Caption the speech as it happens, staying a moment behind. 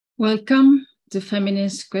Welcome to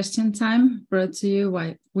Feminist Question Time, brought to you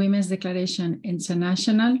by Women's Declaration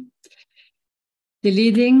International, the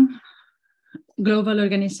leading global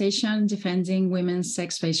organization defending women's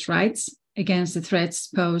sex-based rights against the threats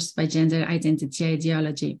posed by gender identity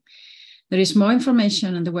ideology. There is more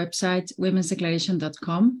information on the website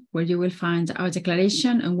womensdeclaration.com, where you will find our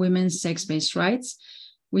declaration on women's sex-based rights,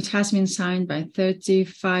 which has been signed by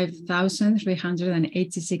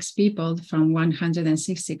 35,386 people from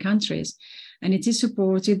 160 countries, and it is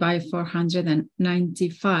supported by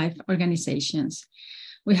 495 organizations.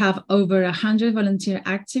 We have over 100 volunteer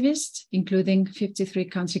activists, including 53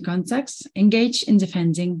 country contacts, engaged in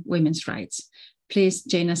defending women's rights. Please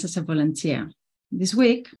join us as a volunteer. This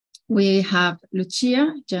week, we have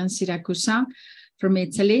Lucia Giansiracusa from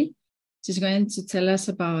Italy. She's going to tell us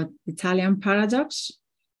about the Italian paradox.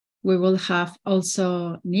 We will have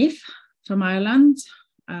also Niamh from Ireland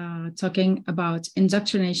talking about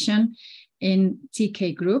indoctrination in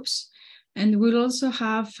TK groups. And we'll also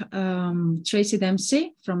have Tracy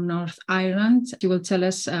Dempsey from North Ireland. She will tell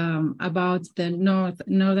us about the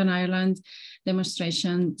Northern Ireland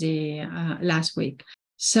demonstration last week.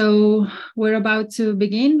 So we're about to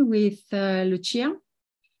begin with Lucia.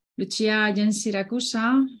 Lucia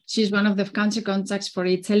Giansiracusa, she's one of the country contacts for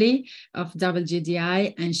Italy of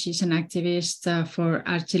WDI, and she's an activist for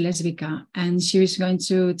Arci Lesbica. And she is going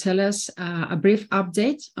to tell us a brief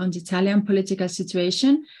update on the Italian political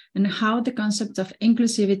situation and how the concept of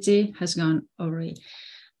inclusivity has gone awry.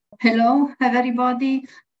 Hello, everybody.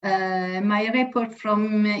 My report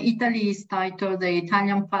from Italy is titled The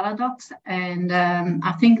Italian Paradox, and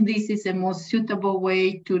I think this is the most suitable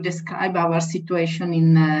way to describe our situation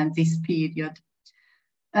in this period.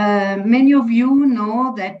 Many of you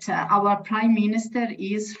know that our Prime Minister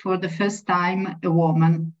is, for the first time, a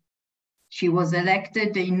woman. She was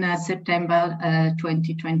elected in September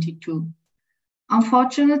 2022.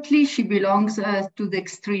 Unfortunately, she belongs to the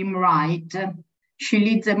extreme right. She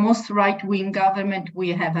leads the most right-wing government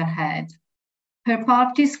we ever had. Her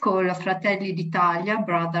party is called Fratelli d'Italia,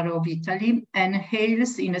 Brother of Italy, and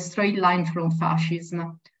hails in a straight line from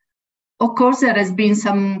fascism. Of course, there has been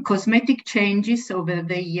some cosmetic changes over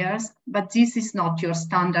the years, but this is not your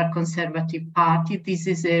standard conservative party. This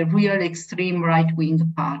is a real extreme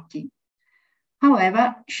right-wing party.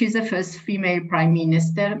 However, she's the first female prime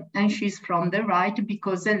minister, and she's from the right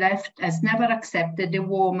because the left has never accepted a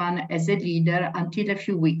woman as a leader until a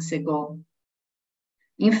few weeks ago.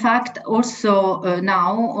 In fact, now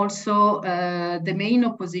the main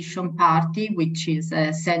opposition party, which is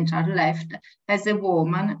central left, has a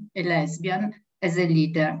woman, a lesbian, as a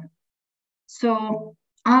leader. So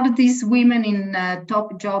are these women in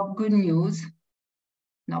top job good news?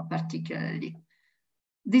 Not particularly.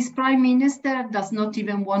 This prime minister does not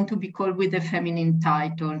even want to be called with a feminine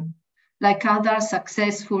title. Like other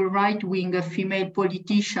successful right-wing female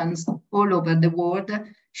politicians all over the world,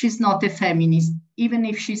 she's not a feminist, even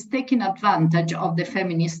if she's taking advantage of the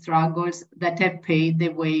feminist struggles that have paved the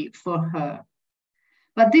way for her.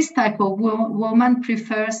 But this type of woman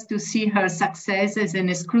prefers to see her success as an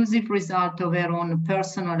exclusive result of her own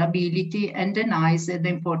personal ability and denies the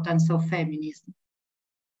importance of feminism.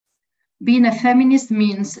 Being a feminist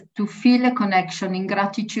means to feel a connection in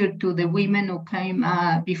gratitude to the women who came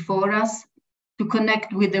before us, to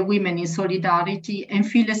connect with the women in solidarity, and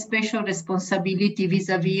feel a special responsibility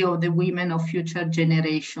vis-à-vis of the women of future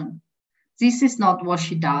generations. This is not what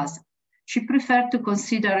she does. She prefers to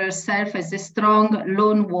consider herself as a strong,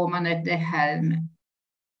 lone woman at the helm.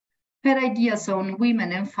 Her ideas on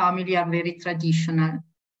women and family are very traditional.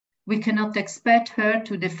 We cannot expect her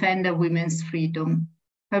to defend a women's freedom.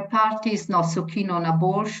 Her party is not so keen on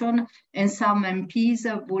abortion, and some MPs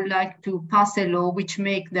would like to pass a law which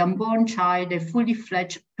makes the unborn child a fully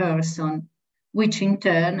fledged person, which in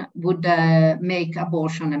turn would make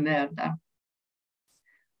abortion a murder.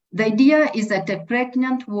 The idea is that a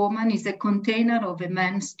pregnant woman is a container of a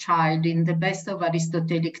man's child in the best of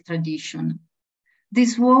Aristotelic tradition.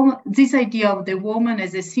 This idea of the woman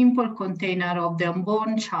as a simple container of the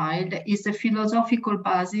unborn child is a philosophical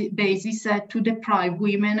basis to deprive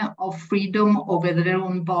women of freedom over their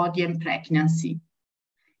own body and pregnancy.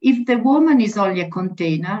 If the woman is only a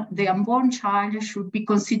container, the unborn child should be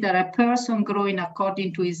considered a person growing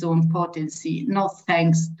according to his own potency, not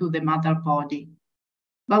thanks to the mother body.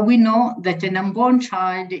 But we know that an unborn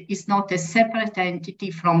child is not a separate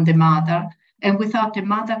entity from the mother, and without a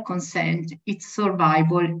mother consent, its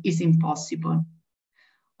survival is impossible.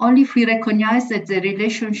 Only if we recognize that the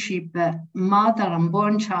relationship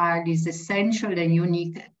mother-unborn child is essential and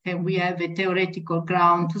unique can we have a theoretical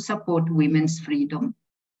ground to support women's freedom.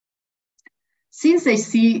 Since they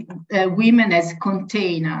see women as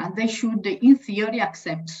container, they should, in theory,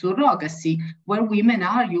 accept surrogacy, where women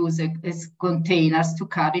are used as containers to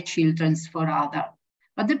carry children for others.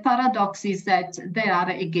 But the paradox is that they are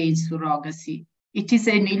against surrogacy. It is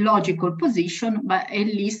an illogical position, but at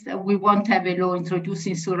least we won't have a law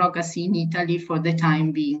introducing surrogacy in Italy for the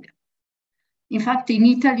time being. In fact, in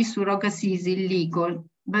Italy, surrogacy is illegal,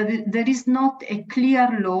 but there is not a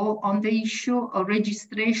clear law on the issue of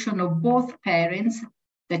registration of both parents,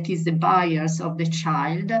 that is the buyers of the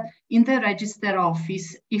child, in the register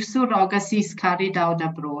office if surrogacy is carried out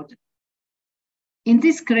abroad. In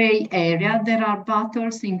this gray area, there are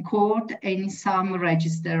battles in court and in some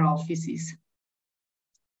register offices.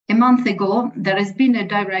 A month ago, there has been a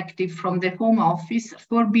directive from the Home Office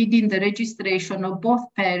forbidding the registration of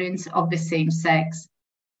both parents of the same sex.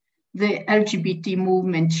 The LGBT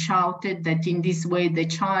movement shouted that in this way the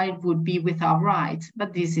child would be without rights,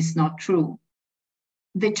 but this is not true.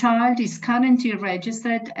 The child is currently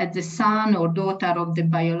registered as the son or daughter of the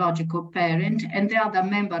biological parent, and the other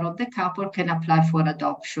member of the couple can apply for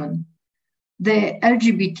adoption. The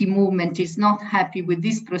LGBT movement is not happy with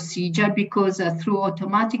this procedure because through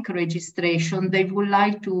automatic registration, they would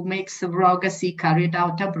like to make surrogacy carried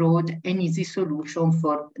out abroad an easy solution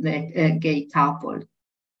for the gay couple.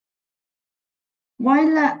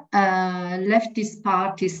 While leftist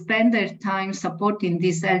parties spend their time supporting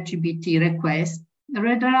this LGBT request, the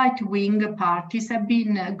right-wing parties have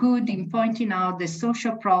been good in pointing out the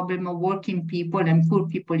social problem of working people and poor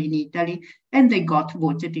people in Italy, and they got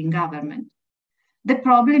voted in government. The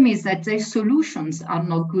problem is that their solutions are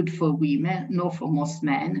not good for women, nor for most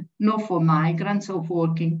men, nor for migrants or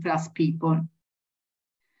working class people.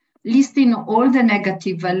 Listing all the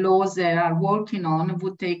negative laws they are working on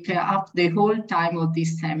would take up the whole time of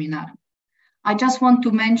this seminar. I just want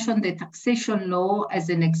to mention the taxation law as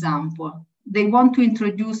an example. They want to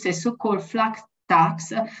introduce a so-called flat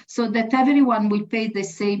tax so that everyone will pay the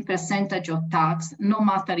same percentage of tax, no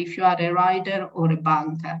matter if you are a rider or a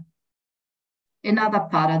banker. Another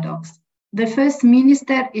paradox. The First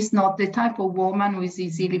Minister is not the type of woman who is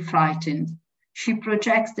easily frightened. She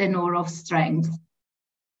projects an aura of strength.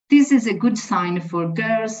 This is a good sign for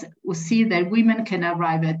girls who see that women can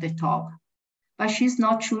arrive at the top. But she's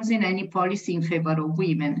not choosing any policy in favor of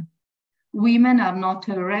women. Women are not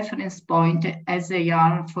a reference point as they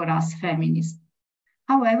are for us feminists.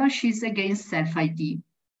 However, she's against self-ID.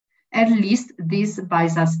 At least this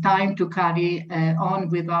buys us time to carry on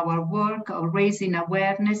with our work of raising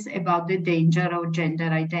awareness about the danger of gender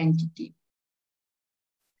identity.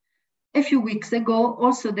 A few weeks ago,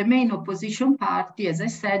 also the main opposition party, as I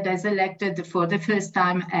said, has elected for the first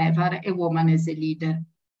time ever a woman as a leader.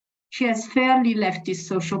 She has fairly leftist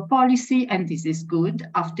social policy, and this is good,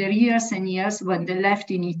 after years and years when the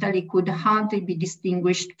left in Italy could hardly be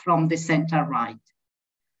distinguished from the center-right.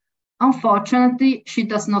 Unfortunately, she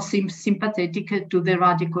does not seem sympathetic to the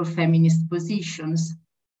radical feminist positions.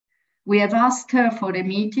 We have asked her for a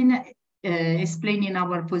meeting explaining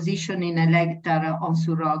our position in a letter on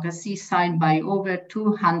surrogacy signed by over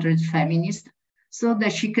 200 feminists so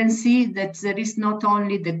that she can see that there is not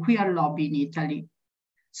only the queer lobby in Italy.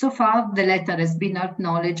 So far, the letter has been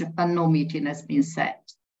acknowledged, but no meeting has been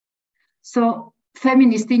set. So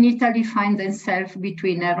feminists in Italy find themselves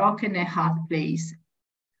between a rock and a hard place.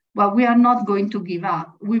 But we are not going to give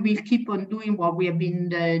up. We will keep on doing what we have been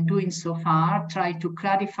doing so far, try to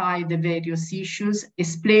clarify the various issues,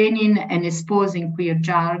 explaining and exposing queer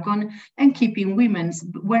jargon, and keeping women's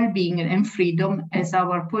well-being and freedom as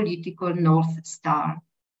our political North Star.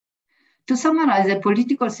 To summarize the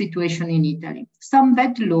political situation in Italy, some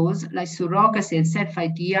bad laws like surrogacy and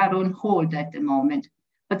self-ID are on hold at the moment,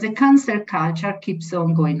 but the cancel culture keeps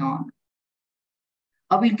on going on.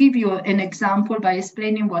 I will give you an example by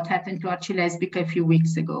explaining what happened to Archilesbica a few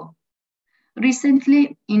weeks ago.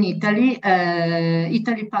 Recently, in Italy,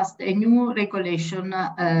 Italy passed a new regulation,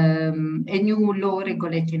 a new law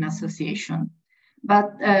regulating association.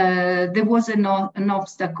 But there was an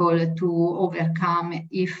obstacle to overcome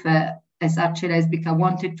if, as Archilesbica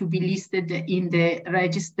wanted to be listed in the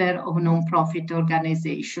register of non-profit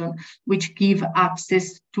organization, which give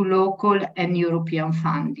access to local and European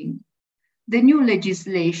funding. The new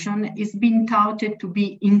legislation is being touted to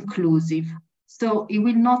be inclusive, so it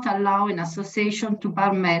will not allow an association to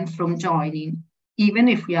bar men from joining, even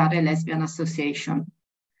if we are a lesbian association.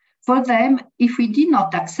 For them, if we did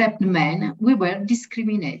not accept men, we were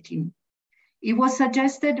discriminating. It was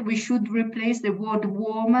suggested we should replace the word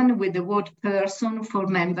woman with the word person for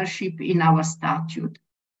membership in our statute.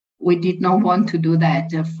 We did not want to do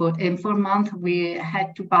that, and for months we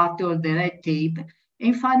had to battle the red tape,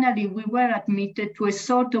 And finally, we were admitted to a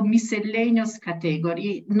sort of miscellaneous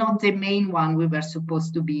category, not the main one we were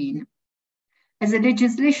supposed to be in. As the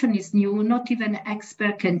legislation is new, not even an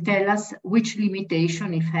expert can tell us which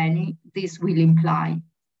limitation, if any, this will imply.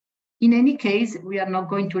 In any case, we are not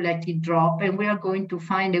going to let it drop, and we are going to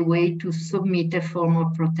find a way to submit a formal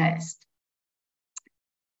protest.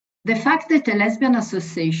 The fact that a lesbian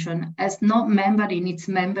association has no member in its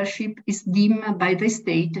membership is deemed by the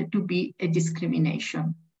state to be a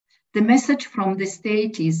discrimination. The message from the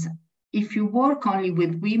state is, if you work only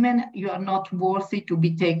with women, you are not worthy to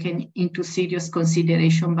be taken into serious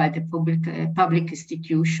consideration by the public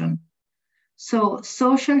institution. So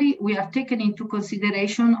socially, we are taken into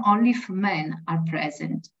consideration only if men are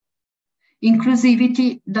present.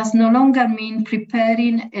 Inclusivity does no longer mean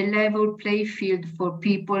preparing a level playing field for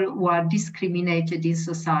people who are discriminated in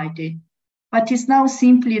society, but is now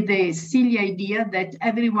simply the silly idea that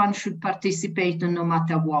everyone should participate no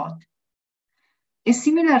matter what. A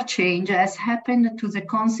similar change has happened to the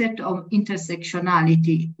concept of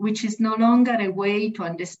intersectionality, which is no longer a way to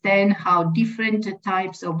understand how different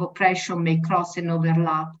types of oppression may cross and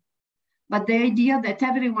overlap, but the idea that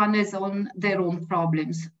everyone has their own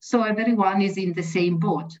problems, so everyone is in the same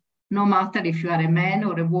boat, no matter if you are a man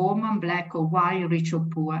or a woman, black or white, rich or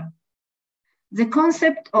poor. The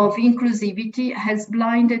concept of inclusivity has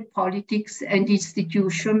blinded politics and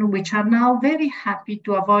institutions, which are now very happy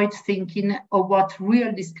to avoid thinking of what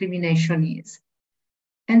real discrimination is.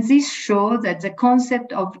 And this shows that the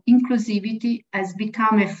concept of inclusivity has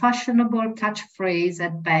become a fashionable catchphrase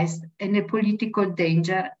at best and a political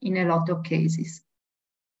danger in a lot of cases.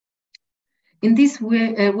 In this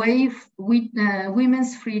way,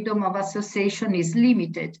 women's freedom of association is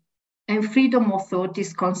limited, and freedom of thought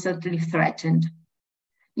is constantly threatened.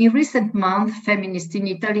 In recent months, feminists in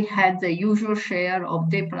Italy had the usual share of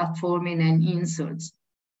deplatforming and insults.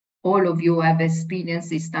 All of you have experienced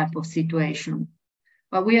this type of situation,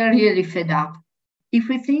 but we are really fed up. If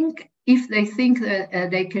they think that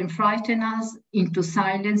they can frighten us into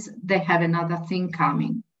silence, they have another thing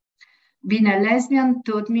coming. Being a lesbian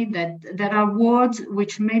taught me that there are words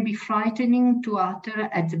which may be frightening to utter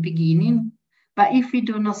at the beginning, but if we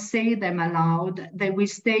do not say them aloud, they will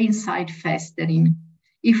stay inside festering.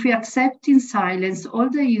 If we accept in silence all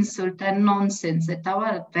the insult and nonsense that our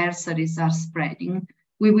adversaries are spreading,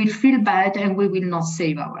 we will feel bad and we will not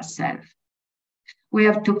save ourselves. We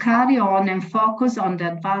have to carry on and focus on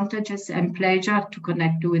the advantages and pleasure to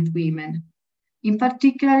connect with women. In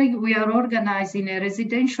particular, we are organizing a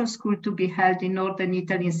residential school to be held in Northern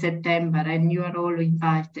Italy in September, and you are all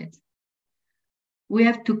invited. We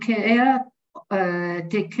have to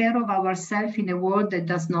take care of ourselves in a world that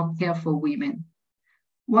does not care for women.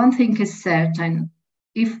 One thing is certain,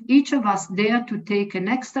 if each of us dare to take an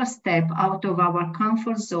extra step out of our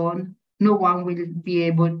comfort zone, no one will be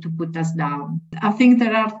able to put us down. I think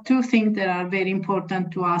there are two things that are very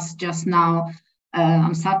important to us just now.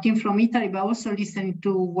 I'm starting from Italy, but also listening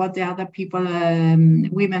to what the other people,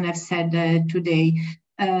 women have said today.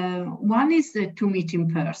 One is to meet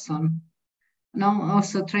in person. No,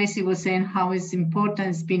 also Tracy was saying how it's important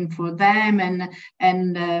it's been for them, and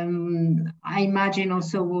I imagine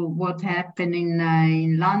also what happened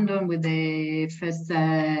in London with the first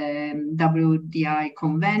WDI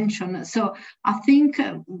convention. So I think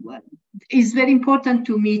it's very important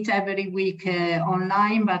to meet every week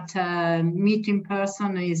online, but meet in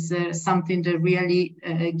person is something that really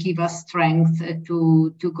give us strength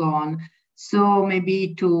to go on. So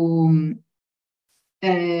maybe to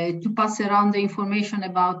pass around the information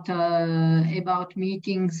about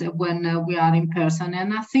meetings when we are in person.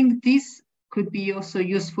 And I think this could be also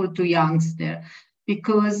useful to youngsters,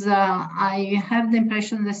 because I have the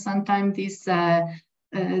impression that sometimes these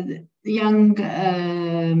young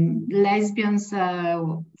lesbians,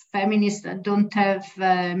 feminists don't have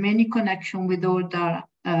many connection with older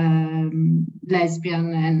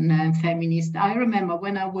lesbian and feminist. I remember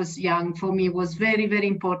when I was young, for me it was very, very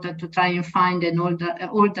important to try and find an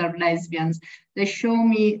older lesbians. They show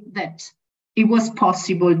me that it was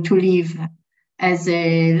possible to live as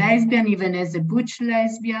a lesbian, even as a butch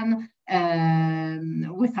lesbian,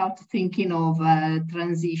 without thinking of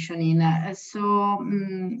transitioning. So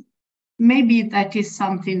maybe that is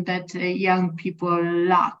something that young people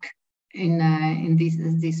lack in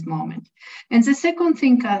this moment. And the second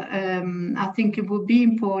thing I think it would be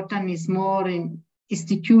important is more in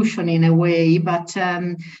institution in a way, but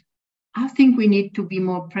I think we need to be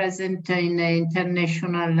more present in the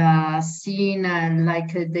international scene,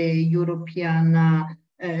 like the European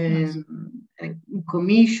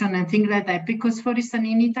Commission and things like that. Because, for instance,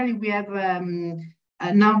 in Italy we have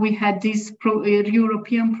now we had this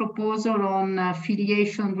European proposal on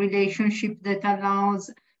affiliation relationship that allows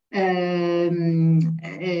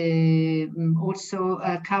also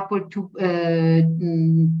a couple to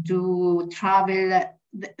travel.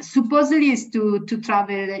 Supposedly is to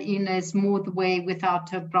travel in a smooth way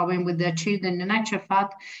without a problem with the children. In actual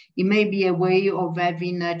fact, it may be a way of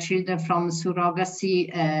having children from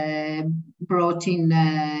surrogacy brought in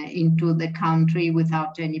into the country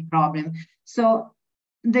without any problem. So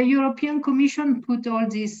the European Commission put all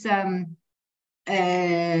this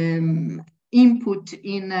input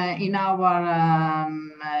in our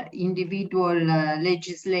individual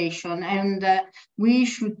legislation, and we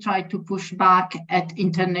should try to push back at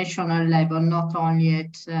international level, not only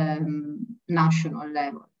at national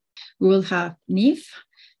level. We will have Neve.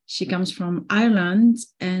 She comes from Ireland,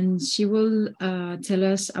 and she will tell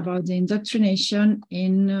us about the indoctrination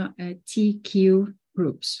in TQ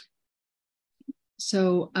groups.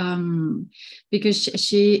 So, because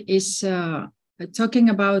she is talking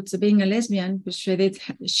about being a lesbian, persuaded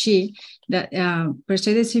she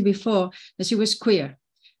before that she was queer,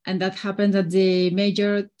 and that happened at the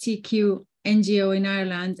major TQ NGO in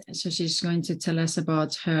Ireland. So she's going to tell us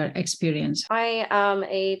about her experience. I am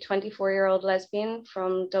a 24-year-old lesbian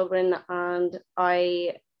from Dublin, and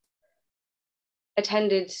I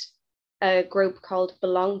attended a group called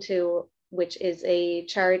Belong To, which is a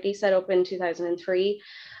charity set up in 2003,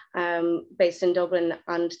 based in Dublin,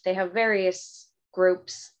 and they have various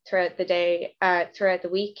groups throughout the day, throughout the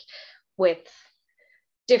week, with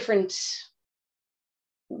different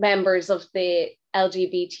members of the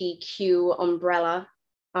LGBTQ umbrella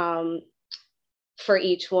for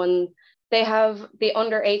each one. They have the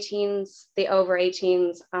under 18s, the over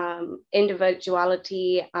 18s,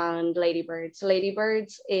 individuality, and Ladybirds.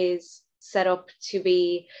 Ladybirds is set up to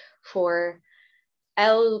be for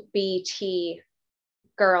LBT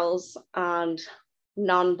girls and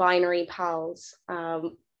non-binary pals.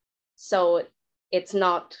 So it's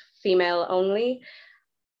not female only,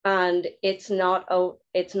 and it's not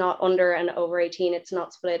under and over 18, it's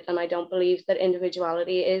not split. And I don't believe that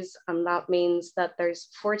individuality is, and that means that there's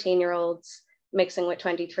 14-year-olds mixing with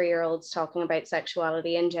 23-year-olds talking about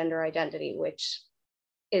sexuality and gender identity, which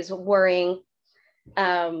is worrying.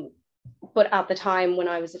 But at the time when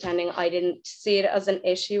I was attending, I didn't see it as an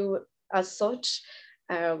issue as such,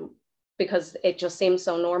 because it just seems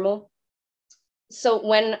so normal. So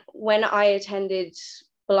when I attended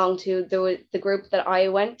Belong To, the group that I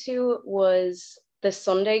went to was the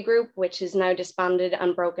Sunday group, which is now disbanded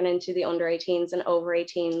and broken into the under 18s and over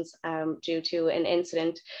 18s due to an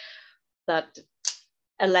incident that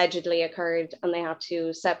allegedly occurred, and they had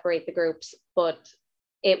to separate the groups. But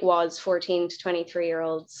it was 14 to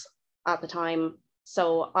 23-year-olds at the time.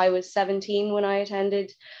 So I was 17 when I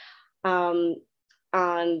attended, and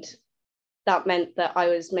that meant that I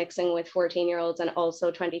was mixing with 14-year-olds and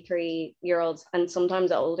also 23-year-olds, and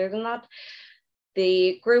sometimes older than that.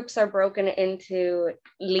 The groups are broken into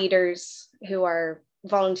leaders who are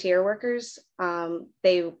volunteer workers.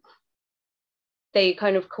 They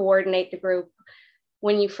kind of coordinate the group.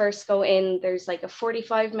 When you first go in, there's like a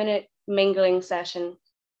 45-minute mingling session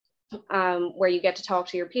where you get to talk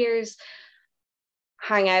to your peers,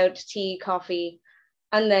 hang out, tea, coffee,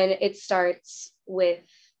 and then it starts with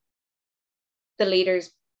the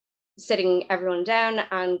leaders sitting everyone down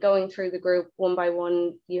and going through the group one by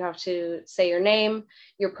one. You have to say your name,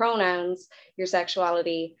 your pronouns, your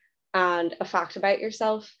sexuality, and a fact about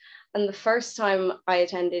yourself. And the first time I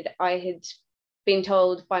attended, I had been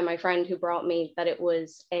told by my friend who brought me that it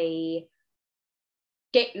was a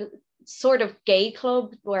sort of gay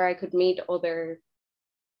club where I could meet other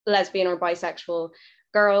lesbian or bisexual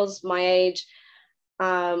girls my age.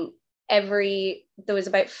 There was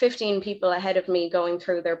about 15 people ahead of me going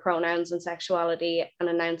through their pronouns and sexuality and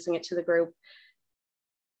announcing it to the group.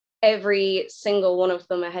 Every single one of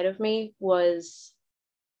them ahead of me was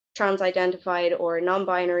trans-identified or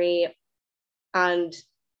non-binary, and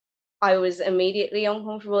I was immediately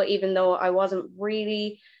uncomfortable, even though I wasn't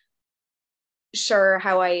really sure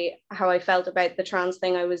how I felt about the trans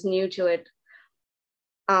thing. I was new to it,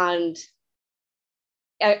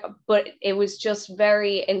 but it was just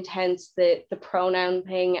very intense, the pronoun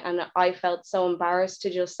thing, and I felt so embarrassed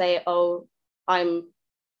to just say, oh, I'm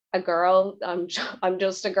a girl, I'm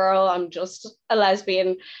just a girl, I'm just a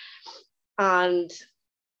lesbian. And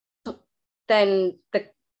then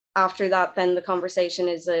after that, then the conversation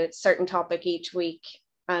is a certain topic each week,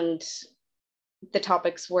 and the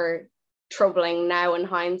topics were troubling now in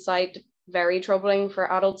hindsight, very troubling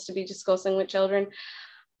for adults to be discussing with children.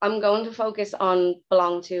 I'm going to focus on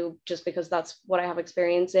Belong To just because that's what I have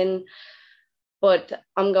experience in. but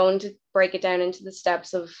I'm going to break it down into the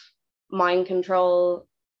steps of mind control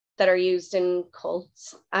that are used in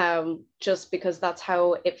cults, just because that's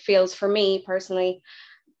how it feels for me personally,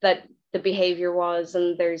 that the behavior was,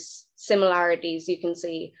 and there's similarities you can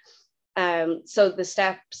see. So the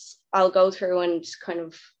steps I'll go through and kind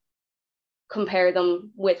of compare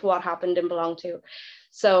them with what happened in Belong To.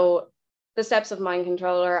 So the steps of mind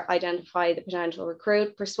control are: identify the potential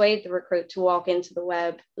recruit, persuade the recruit to walk into the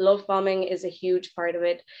web. Love bombing is a huge part of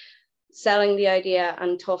it. Selling the idea,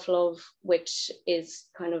 and tough love, which is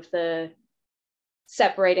kind of the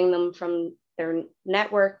separating them from their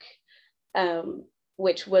network,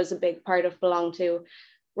 which was a big part of Belong To.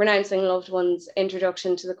 Renouncing loved ones,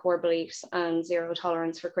 introduction to the core beliefs, and zero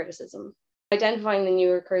tolerance for criticism. Identifying the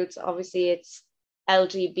new recruits, obviously it's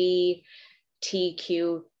LGBTQ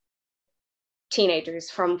teenagers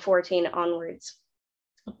from 14 onwards.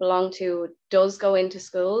 Belong To does go into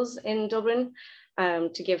schools in Dublin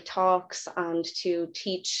to give talks and to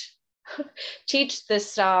teach the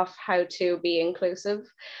staff how to be inclusive,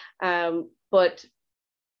 but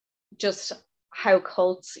just how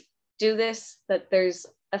cults do this, that there's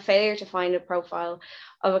a failure to find a profile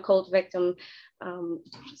of a cult victim.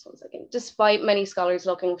 Just 1 second. Despite many scholars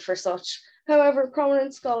looking for such, however,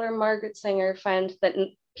 prominent scholar Margaret Singer found that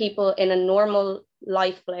people in a normal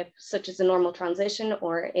life blip, such as a normal transition,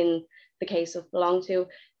 or in the case of Belong To,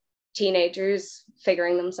 teenagers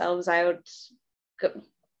figuring themselves out,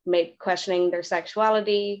 maybe questioning their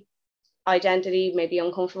sexuality, identity, maybe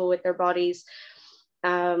uncomfortable with their bodies,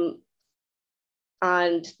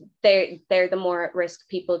 and they're the more at risk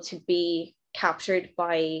people to be captured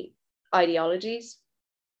by ideologies.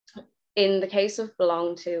 In the case of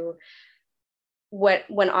Belong To,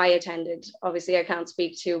 when I attended, obviously I can't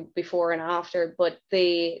speak to before and after, but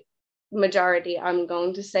the majority, I'm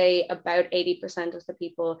going to say about 80% of the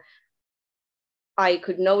people I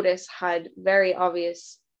could notice had very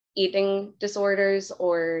obvious eating disorders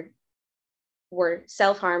or were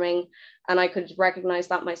self-harming, and I could recognize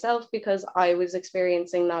that myself because I was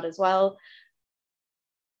experiencing that as well.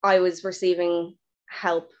 I was receiving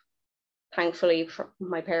help, thankfully.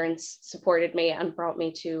 My parents supported me and brought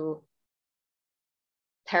me to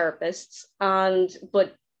therapists,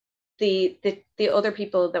 but the other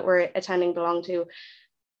people that were attending Belong To,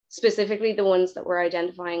 specifically the ones that were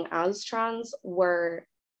identifying as trans, were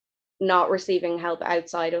not receiving help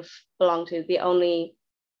outside of Belong To. The only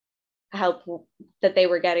help that they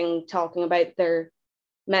were getting talking about their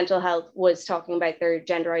mental health was talking about their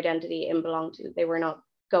gender identity in Belong To. They were not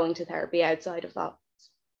going to therapy outside of that.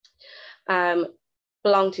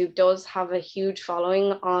 Belong To does have a huge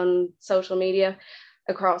following on social media,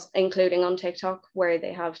 across, including on TikTok, where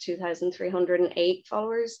they have 2,308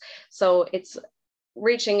 followers. So it's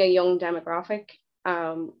reaching a young demographic,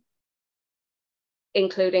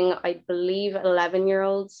 including, I believe,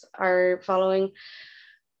 11-year-olds are following.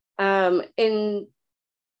 In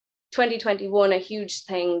 2021, a huge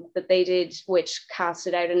thing that they did, which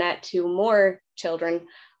casted out a net to more children,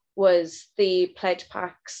 was the pledge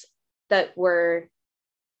packs that were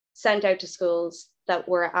sent out to schools that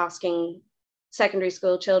were asking secondary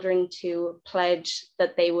school children to pledge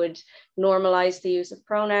that they would normalize the use of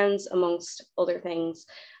pronouns, amongst other things.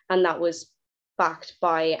 And that was backed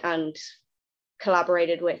by and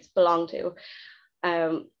collaborated with Belong To,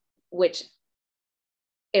 which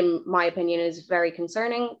in my opinion is very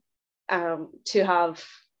concerning, to have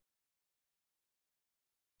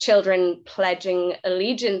children pledging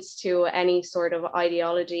allegiance to any sort of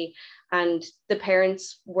ideology, and the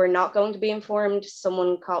parents were not going to be informed.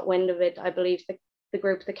 Someone caught wind of it. I believe the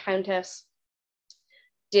group, the Countess,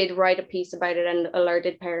 did write a piece about it and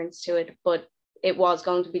alerted parents to it, but it was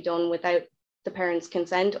going to be done without the parents'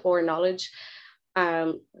 consent or knowledge.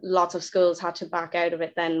 Lots of schools had to back out of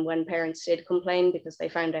it then when parents did complain, because they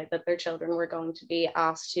found out that their children were going to be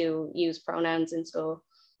asked to use pronouns in school.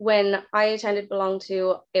 When I attended Belong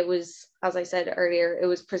To, it was, as I said earlier, it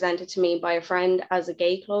was presented to me by a friend as a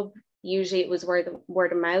gay club. Usually it was word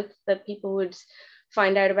of mouth that people would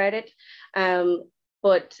find out about it.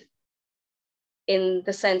 But in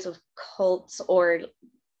the sense of cults or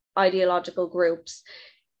ideological groups,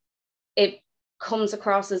 it comes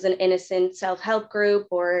across as an innocent self-help group,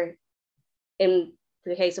 or in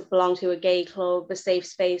the case of Belong To, a gay club, a safe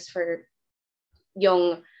space for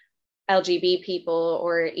young LGBT people,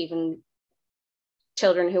 or even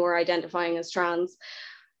children who are identifying as trans.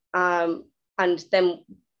 And then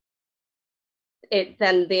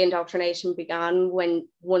the indoctrination began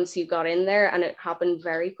once you got in there, and it happened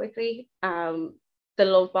very quickly. The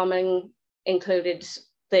love bombing included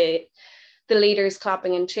the leaders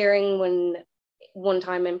clapping and cheering when one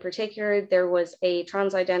time in particular, there was a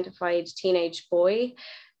trans-identified teenage boy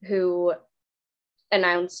who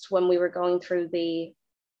announced when we were going through the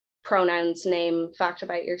pronouns, name, fact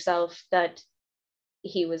about yourself, that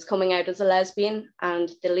he was coming out as a lesbian,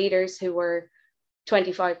 and the leaders, who were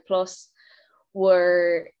 25 plus,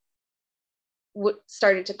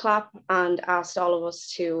 started to clap and asked all of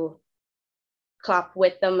us to clap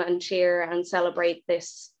with them and cheer and celebrate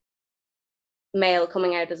this male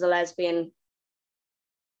coming out as a lesbian,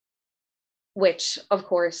 which of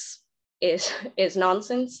course is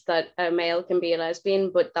nonsense, that a male can be a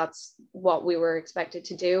lesbian, but that's what we were expected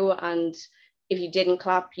to do. And if you didn't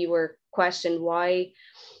clap, you were questioned why.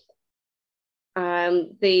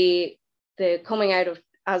 The coming out of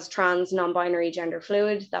as trans, non-binary, gender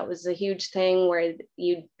fluid, that was a huge thing where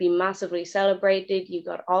you'd be massively celebrated, you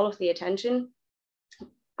got all of the attention,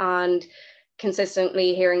 and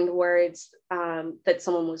consistently hearing the words that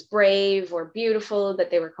someone was brave or beautiful,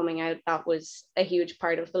 that they were coming out, that was a huge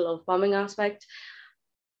part of the love bombing aspect.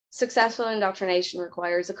 Successful indoctrination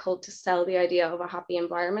requires a cult to sell the idea of a happy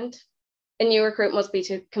environment. A new recruit must be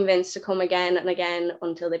convinced to come again and again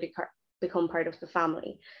until they become part of the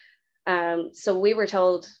family. So we were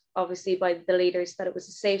told, obviously, by the leaders that it was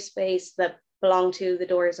a safe space, that belonged to, the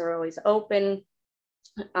doors are always open.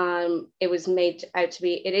 It was made out to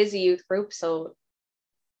be, it is a youth group, so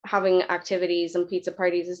having activities and pizza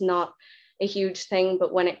parties is not a huge thing,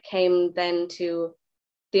 but when it came then to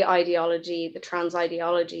the ideology, the trans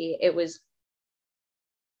ideology, it was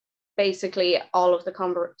basically all of the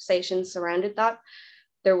conversations surrounded that.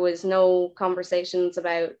 There was no conversations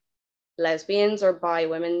about lesbians or bi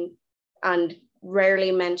women, and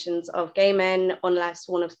rarely mentions of gay men, unless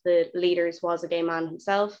one of the leaders was a gay man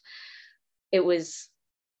himself. There was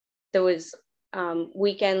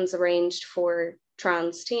weekends arranged for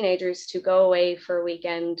trans teenagers to go away for a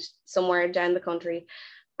weekend somewhere down the country,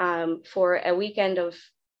 for a weekend of,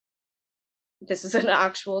 this is an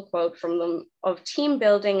actual quote from them, of team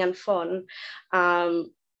building and fun.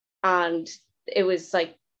 And it was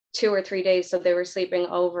like 2 or 3 days, so they were sleeping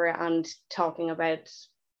over and talking about,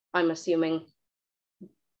 I'm assuming,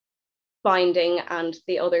 binding and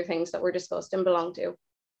the other things that were discussed and belong to.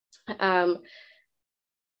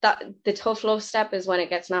 That the tough love step is when it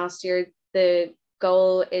gets nastier. The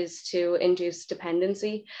goal is to induce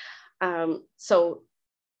dependency. So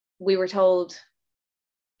we were told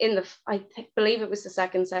I believe it was the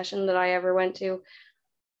second session that I ever went to,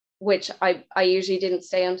 which I usually didn't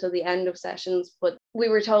stay until the end of sessions, but we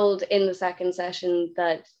were told in the second session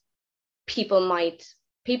that people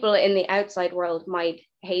in the outside world might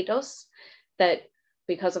hate us, that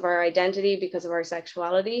because of our identity, because of our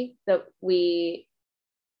sexuality, that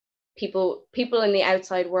people in the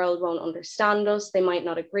outside world won't understand us, they might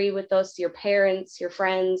not agree with us, your parents, your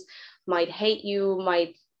friends might hate you,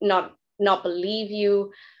 might not believe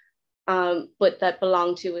you, but that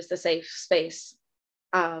belong to is the safe space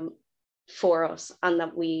for us, and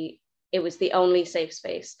that it was the only safe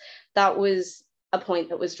space. That was a point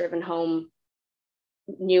that was driven home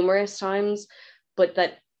numerous times, but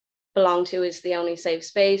that belong to is the only safe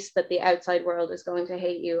space, that the outside world is going to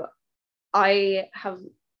hate you.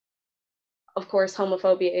 Of course,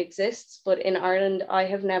 homophobia exists, but in Ireland, I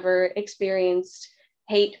have never experienced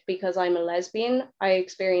hate because I'm a lesbian. I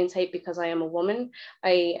experience hate because I am a woman.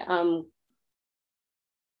 I am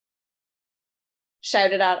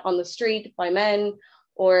shouted at on the street by men,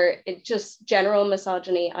 or it just general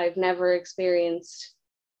misogyny. I've never experienced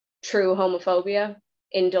true homophobia.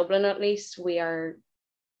 In Dublin, at least, we are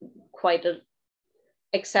quite an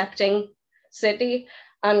accepting city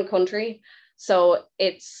and country. So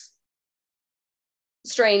it's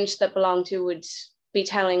strange that Belong To would be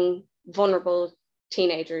telling vulnerable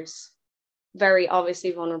teenagers, very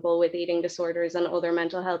obviously vulnerable with eating disorders and other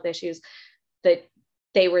mental health issues, that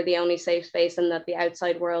they were the only safe space, and that the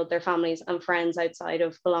outside world, their families and friends outside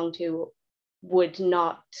of Belong To, would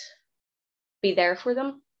not be there for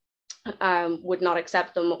them, would not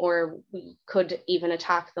accept them, or we could even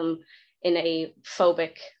attack them in a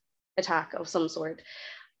phobic attack of some sort.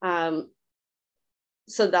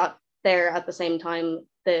 So that there, at the same time,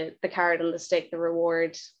 the carrot and the stick, the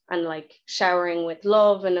reward, and like showering with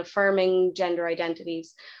love and affirming gender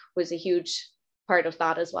identities was a huge part of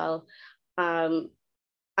that as well. And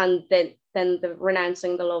then the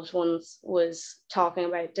renouncing the loved ones was talking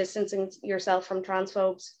about distancing yourself from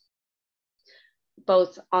transphobes,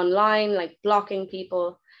 both online, like blocking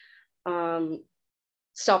people,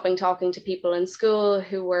 stopping talking to people in school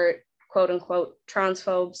who were quote unquote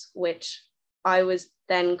transphobes, which I was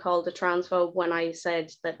then called a transphobe when I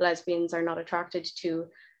said that lesbians are not attracted to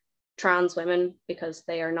trans women because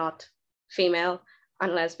they are not female,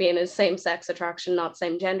 and lesbian is same-sex attraction, not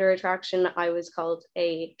same-gender attraction. I was called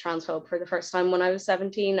a transphobe for the first time when I was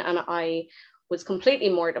 17, and I was completely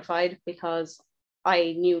mortified because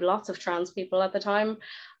I knew lots of trans people at the time,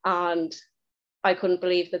 and I couldn't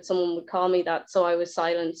believe that someone would call me that. So I was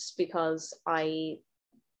silenced because I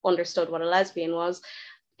understood what a lesbian was.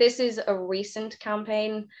 This is a recent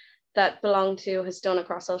campaign that Belong To has done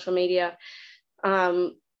across social media,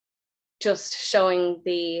 just showing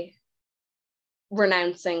the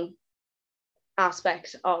renouncing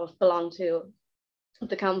aspect of Belong To.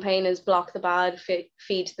 The campaign is Block the Bad,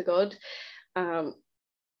 Feed the Good.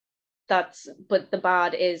 But the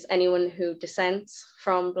bad is anyone who dissents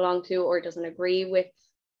from Belong To or doesn't agree with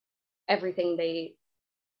everything they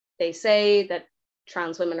say, that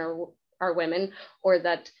trans women are women, or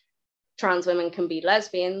that trans women can be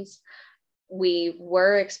lesbians. We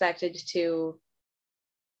were expected to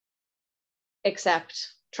accept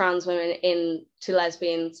trans women into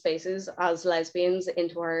lesbian spaces as lesbians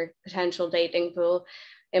into our potential dating pool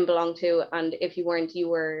in Belong To, and if you weren't, you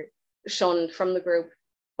were shunned from the group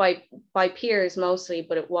by peers mostly,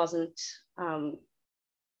 but it wasn't,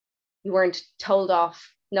 you weren't told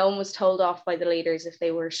off. No one was told off by the leaders if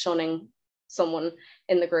they were shunning someone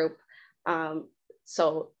in the group.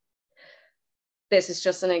 So this is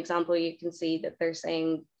just an example. You can see that they're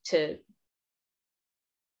saying to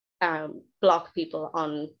block people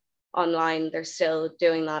online. They're still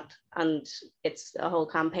doing that, and it's a whole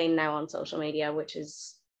campaign now on social media, which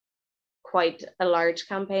is quite a large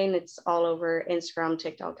campaign. It's all over Instagram,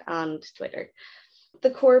 TikTok, and Twitter.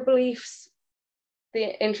 The core beliefs,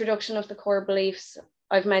 the introduction of the core beliefs,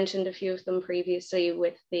 I've mentioned a few of them previously,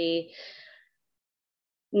 with the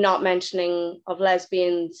not mentioning of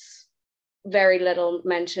lesbians, very little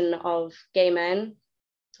mention of gay men,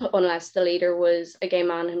 unless the leader was a gay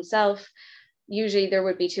man himself. Usually there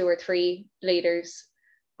would be 2 or 3 leaders.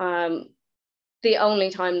 The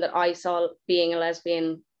only time that I saw being a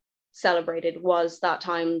lesbian celebrated was that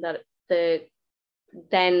time that the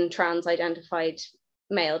then trans identified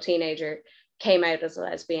male teenager came out as a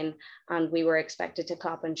lesbian, and we were expected to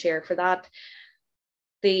clap and cheer for that.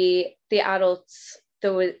 The adults,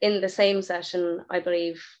 there was in the same session, I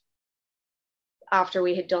believe, after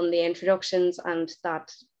we had done the introductions and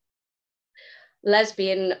that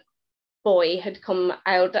lesbian boy had come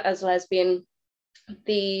out as lesbian,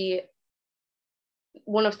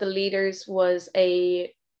 one of the leaders was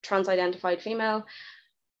a trans-identified female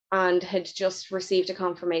and had just received a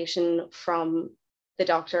confirmation from the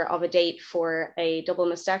doctor of a date for a double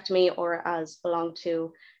mastectomy, or as Belong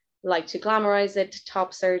To like to glamorize it,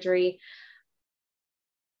 top surgery.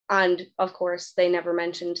 And of course, they never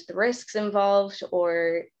mentioned the risks involved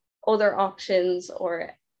or other options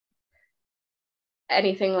or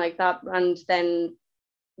anything like that. And then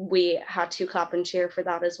we had to clap and cheer for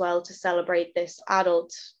that as well, to celebrate this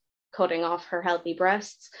adult cutting off her healthy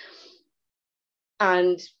breasts.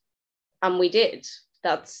 And we did.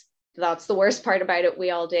 That's the worst part about it.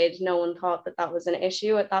 We all did. No one thought that that was an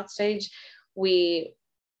issue at that stage. We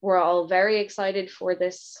were all very excited for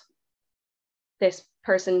this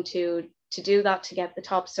person to do that, to get the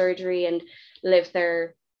top surgery and live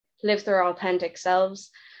their authentic selves.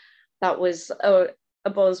 That was a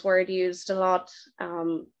buzzword used a lot,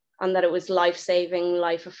 and that it was life-saving,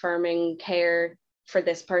 life-affirming care for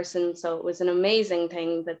this person. So it was an amazing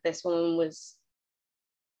thing that this woman was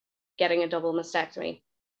getting a double mastectomy.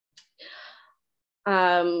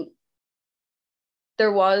 There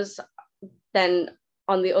was then,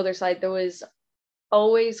 on the other side, there was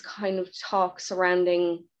always kind of talk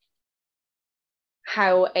surrounding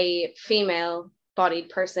how a female-bodied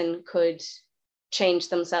person could change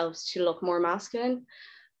themselves to look more masculine,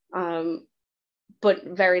 but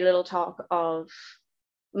very little talk of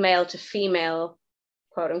male to female,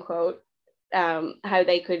 quote unquote, how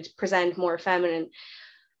they could present more feminine.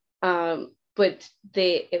 But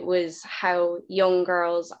it was how young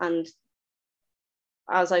girls, and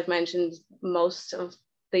as I've mentioned, most of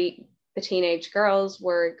the teenage girls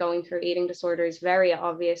were going through eating disorders, very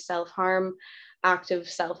obvious self-harm, active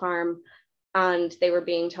self-harm, and they were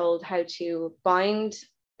being told how to bind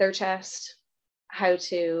their chest,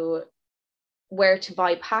 where to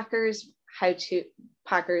buy packers,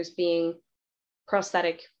 packers being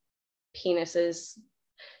prosthetic penises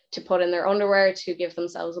to put in their underwear to give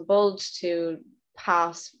themselves a bulge to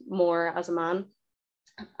pass more as a man.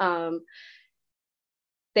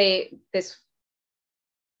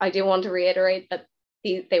 I do want to reiterate that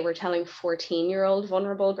they were telling 14-year-old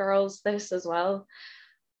vulnerable girls this as well.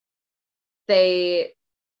 They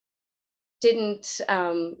didn't,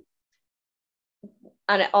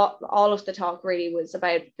 and all of the talk really was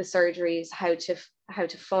about the surgeries, how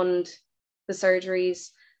to fund the surgeries.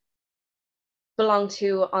 Belong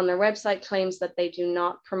To on their website claims that they do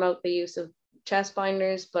not promote the use of chest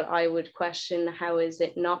binders, but I would question, how is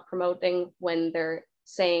it not promoting when they're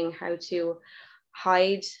saying how to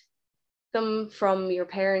hide them from your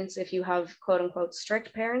parents if you have quote unquote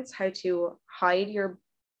strict parents, how to hide your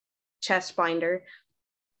chest binder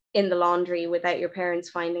in the laundry without your parents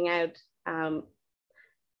finding out.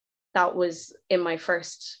 That was in my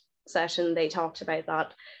first session. They talked about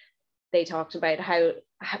that. They talked about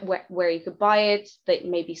where you could buy it, that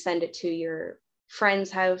maybe send it to your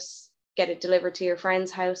friend's house, get it delivered to your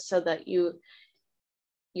friend's house so that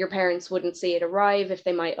your parents wouldn't see it arrive, if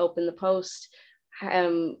they might open the post.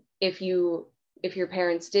 If your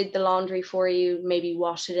parents did the laundry for you, maybe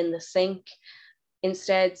wash it in the sink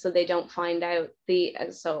instead so they don't find out.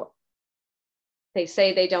 So they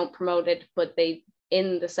say they don't promote it, but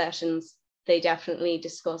in the sessions, they definitely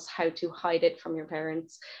discuss how to hide it from your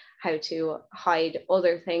parents, how to hide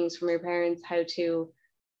other things from your parents, how to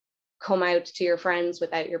come out to your friends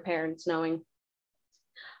without your parents knowing.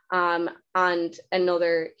 And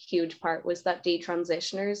another huge part was that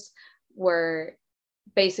detransitioners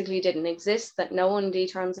basically didn't exist, that no one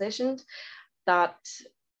detransitioned. That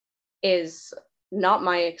is not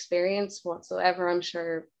my experience whatsoever. I'm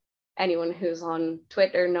sure anyone who's on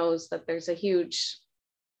Twitter knows that there's a huge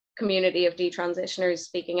community of detransitioners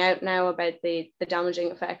speaking out now about the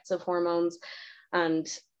damaging effects of hormones and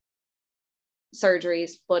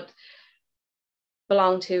surgeries, but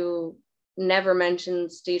Belong To never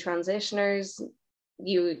mentions detransitioners.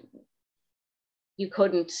 You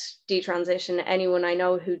couldn't detransition. Anyone I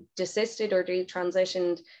know who desisted or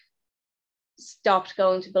detransitioned stopped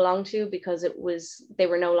going to Belong To because they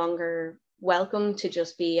were no longer welcome to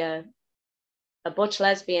just be a butch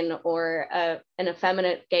lesbian or an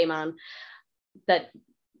effeminate gay man, that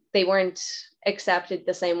they weren't accepted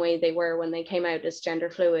the same way they were when they came out as gender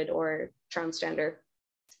fluid or transgender.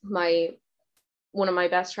 One of my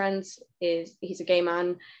best friends he's a gay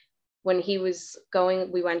man. When he was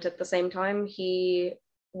going, we went at the same time. He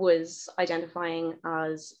was identifying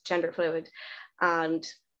as gender fluid, and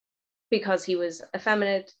because he was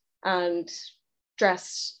effeminate and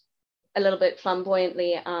dressed a little bit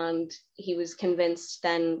flamboyantly, and he was convinced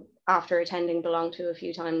then after attending Belong To a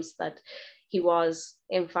few times that he was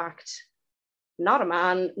in fact not a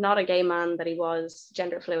man, not a gay man, that he was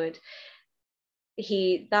gender fluid.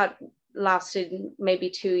 That lasted maybe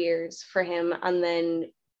 2 years for him, and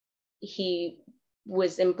then he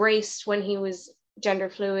was embraced when he was gender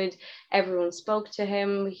fluid. Everyone spoke to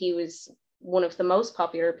him. He was one of the most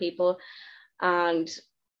popular people, and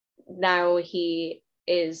now he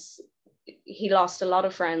lost a lot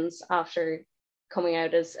of friends after coming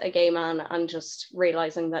out as a gay man and just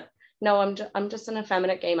realizing that, no, I'm just an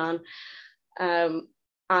effeminate gay man.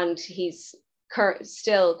 And he's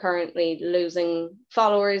still currently losing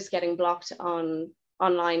followers, getting blocked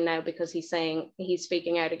online now because he's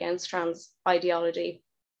speaking out against trans ideology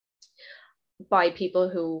by people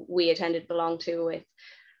who we attended Belong To with.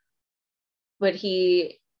 But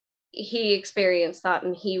he experienced that,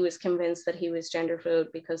 and he was convinced that he was gender fluid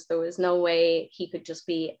because there was no way he could just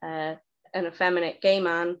be an effeminate gay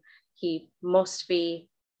man. He must be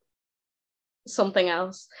something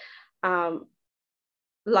else.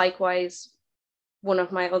 Likewise, one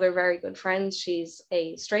of my other very good friends, she's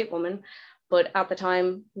a straight woman, but at the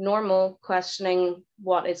time, normal, questioning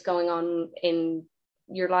what is going on in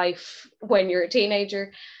your life when you're a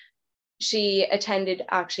teenager. She attended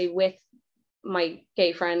actually with my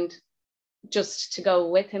gay friend just to go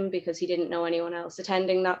with him because he didn't know anyone else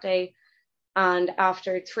attending that day. And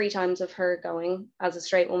after 3 times of her going as a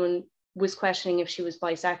straight woman, was questioning if she was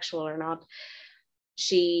bisexual or not.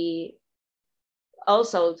 She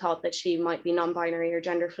also thought that she might be non-binary or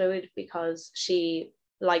gender fluid because she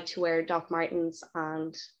liked to wear Doc Martens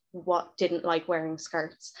and didn't like wearing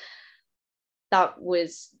skirts. That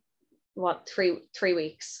was 3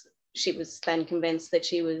 weeks. She was then convinced that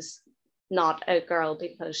she was not a girl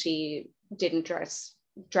because she didn't dress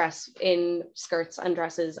in skirts and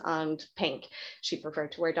dresses and pink. She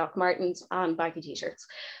preferred to wear Doc Martens and baggy t-shirts.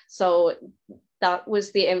 So that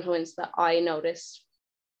was the influence that I noticed.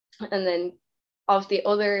 And then of the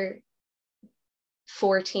other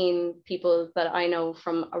 14 people that I know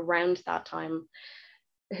from around that time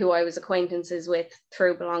who I was acquaintances with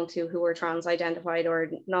through Belong To, who were trans identified or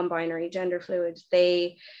non-binary, gender fluid,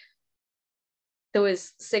 there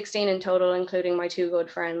was 16 in total, including my 2 good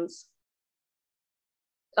friends.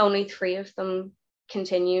 Only 3 of them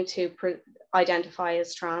continue to identify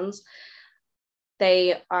as trans.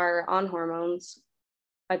 They are on hormones.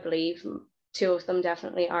 I believe 2 of them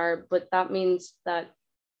definitely are, but that means that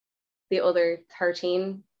the other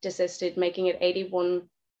 13 desisted, making it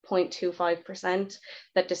 81.25%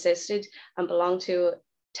 that desisted and belong to.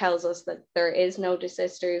 Tells us that there is no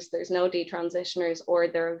desisters, there's no detransitioners, or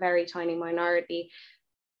they're a very tiny minority.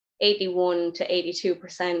 81 to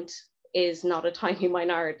 82% is not a tiny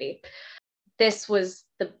minority. This was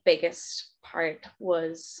the biggest part.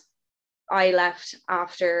 Was I left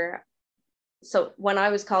after, so when I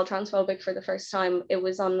was called transphobic for the first time, it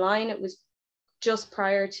was online. It was just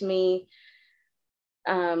prior to me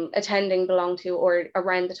attending Belong To, or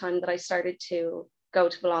around the time that I started to go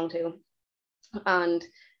to Belong To. And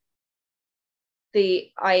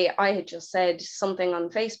I had just said something on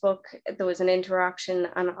Facebook. There was an interaction,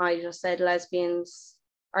 and I just said lesbians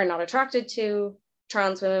are not attracted to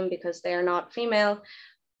trans women because they are not female.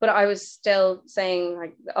 But I was still saying,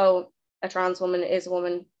 like, oh, a trans woman is a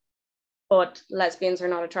woman, but lesbians are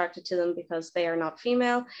not attracted to them because they are not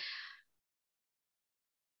female.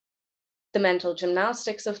 The mental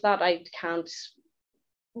gymnastics of that, I can't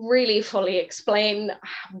really fully explain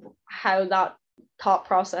how that thought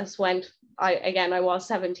process went. I was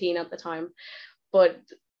 17 at the time, but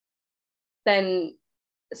then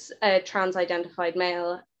a trans-identified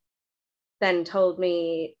male then told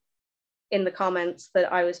me in the comments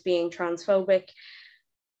that I was being transphobic,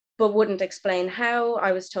 but wouldn't explain how.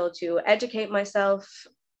 I was told to educate myself,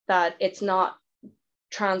 that it's not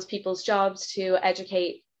trans people's jobs to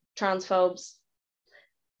educate transphobes.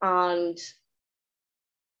 And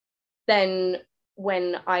then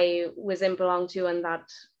when I was in Belong To and that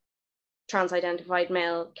trans-identified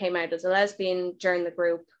male came out as a lesbian during the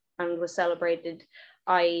group and was celebrated,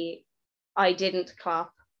 I didn't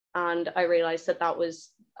clap, and I realized that was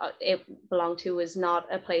it. Belong To was not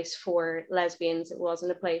a place for lesbians. It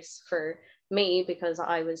wasn't a place for me, because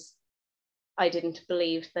I didn't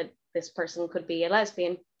believe that this person could be a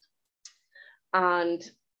lesbian. And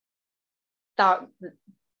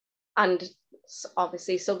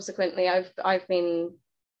obviously subsequently I've been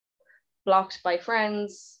blocked by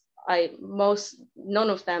friends. None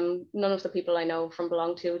of the people I know from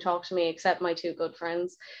Belong To talk to me, except my 2 good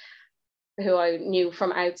friends who I knew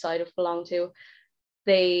from outside of Belong To.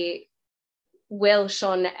 They will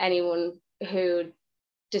shun anyone who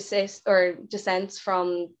desists or dissents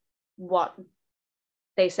from what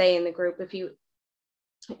they say in the group. If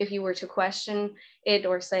you were to question it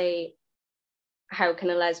or say, how can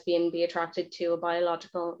a lesbian be attracted to a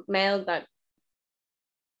biological male, that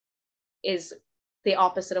is the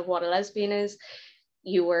opposite of what a lesbian is,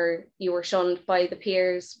 you were shunned by the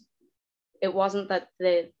peers. It wasn't that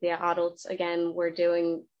the adults, again, were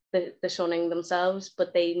doing the shunning themselves,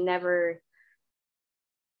 but they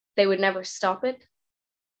would never stop it.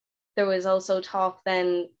 There was also talk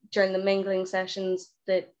then during the mingling sessions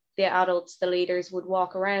that the adults, the leaders, would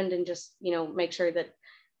walk around and just, make sure that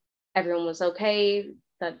everyone was okay,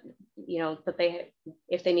 that, that they,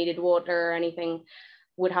 if they needed water or anything,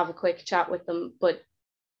 would have a quick chat with them. But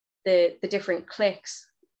the different cliques,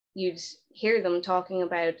 you'd hear them talking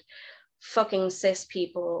about fucking cis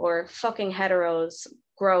people or fucking heteros,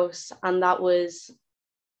 gross, and that was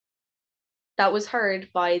heard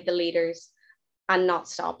by the leaders and not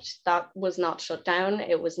stopped. That was not shut down.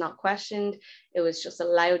 It was not questioned. It was just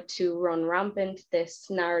allowed to run rampant, this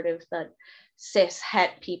narrative that cis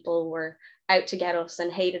het people were out to get us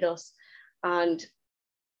and hated us. And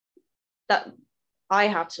that I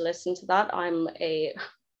had to listen to that.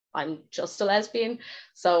 I'm just a lesbian,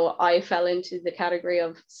 so I fell into the category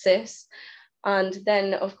of cis. And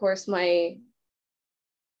then, of course, my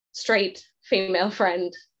straight female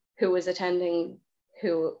friend who was attending,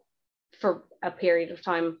 who for a period of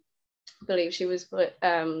time believed she was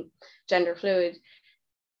gender fluid,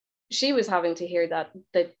 she was having to hear that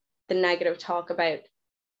the negative talk about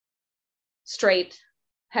straight,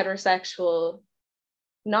 heterosexual,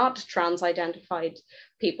 not trans-identified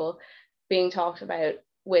people being talked about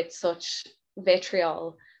with such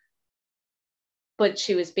vitriol, but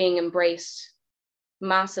she was being embraced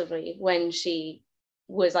massively when she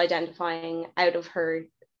was identifying out of her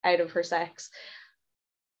sex.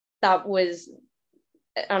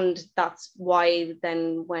 And that's why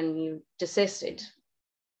then when you desisted,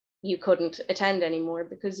 you couldn't attend anymore,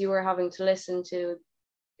 because you were having to listen to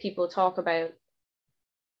people talk about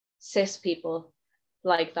cis people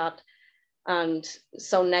like that, and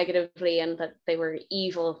so negatively, and that they were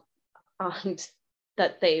evil, and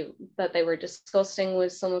that they were disgusting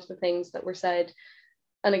was some of the things that were said.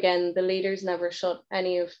 And again, the leaders never shut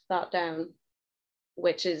any of that down,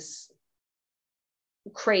 which is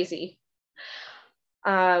crazy.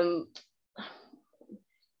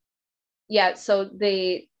 yeah, so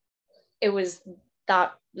it was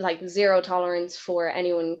that like zero tolerance for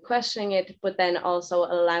anyone questioning it, but then also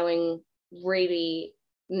allowing really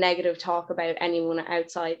negative talk about anyone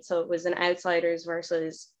outside. So it was an outsiders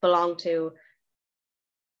versus belong to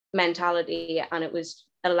mentality, and it was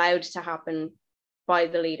allowed to happen by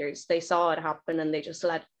the leaders. They saw it happen and they just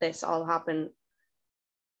let this all happen,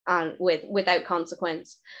 and without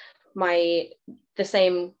consequence. The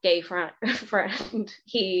same gay friend,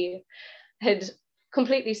 he had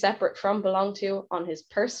completely separate from belong to on his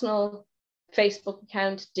personal Facebook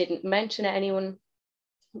account, didn't mention anyone,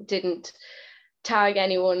 didn't tag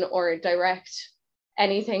anyone or direct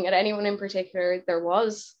anything at anyone in particular. There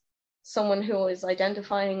was someone who was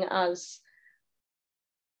identifying as,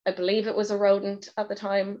 I believe it was a rodent at the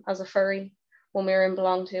time, as a furry when we were in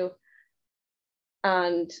belong to,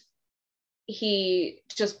 and he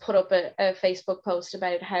just put up a Facebook post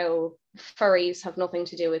about how furries have nothing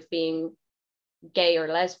to do with being gay or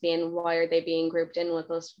lesbian. Why are they being grouped in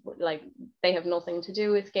with us? Like, they have nothing to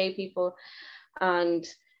do with gay people. And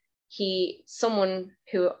someone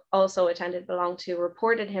who also attended belong to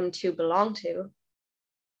reported him to belong to,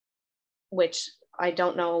 which I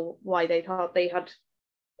don't know why they thought they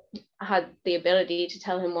had the ability to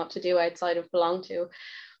tell him what to do outside of belong to,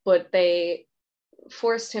 but they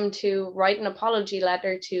forced him to write an apology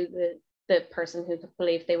letter to the person who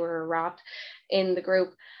believed they were a rat in the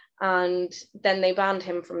group, and then they banned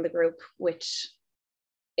him from the group, which,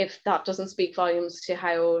 if that doesn't speak volumes to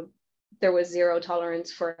how there was zero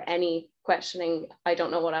tolerance for any questioning, I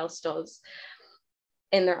don't know what else does.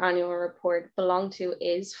 In their annual report, belong to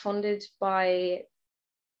is funded by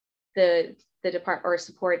the department, or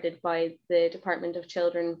supported by the Department of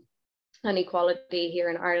Children and Equality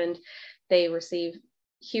here in Ireland. They receive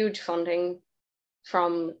huge funding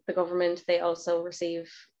from the government. They also receive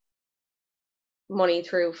money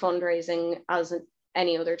through fundraising as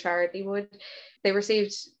any other charity would. They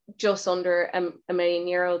received just under €1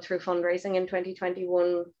 million through fundraising in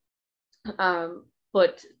 2021,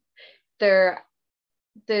 but the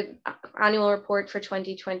annual report for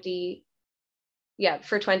 2020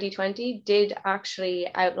 did actually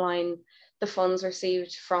outline the funds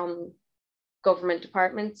received from government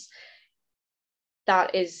departments.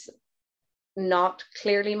 That is not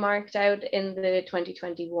clearly marked out in the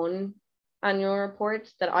 2021 annual report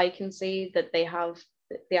that I can see, that they have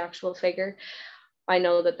the actual figure. I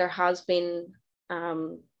know that there has been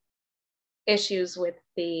issues with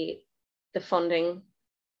the funding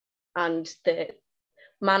and the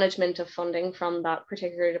management of funding from that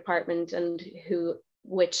particular department, and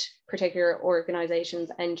which particular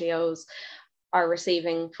organizations, NGOs, are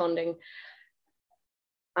receiving funding.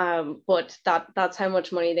 But that's how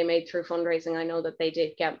much money they made through fundraising. I know that they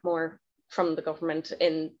did get more from the government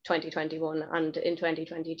in 2021, and in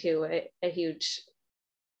 2022 a huge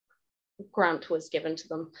grant was given to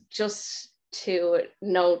them. Just to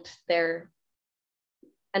note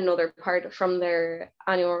another part from their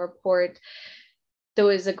annual report, there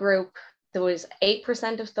was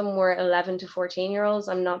 8% of them were 11 to 14-year-olds.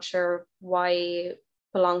 I'm not sure why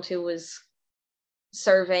belong to was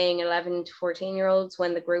surveying 11 to 14-year-olds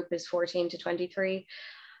when the group is 14 to 23,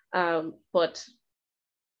 but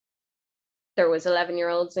there was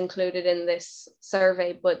 11-year-olds included in this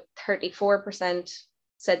survey, but 34%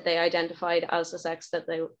 said they identified as the sex that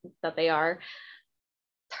they are.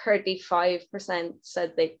 35%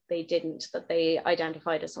 said they didn't, that they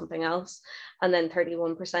identified as something else, and then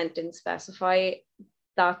 31% didn't specify.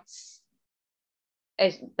 That's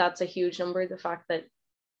a huge number. The fact that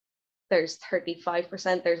there's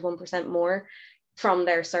 35%, there's 1% more from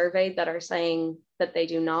their survey that are saying that they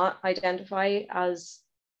do not identify as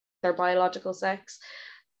their biological sex,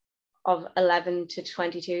 of 11 to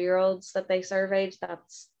 22-year-olds that they surveyed.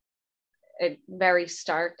 That's a very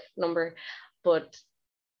stark number. But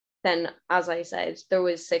then, as I said, there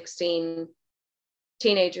was 16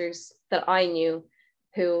 teenagers that I knew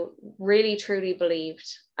who really truly believed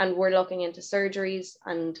and were looking into surgeries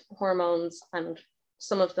and hormones, and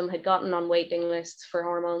some of them had gotten on waiting lists for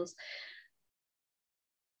hormones.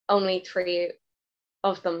 Only 3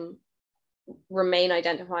 of them remain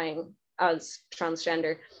identifying as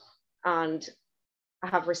transgender and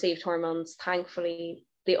have received hormones. Thankfully,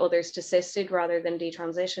 the others desisted rather than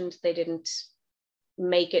detransitioned. They didn't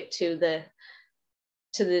make it to the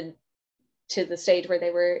stage where they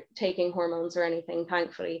were taking hormones or anything,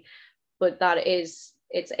 thankfully. But it's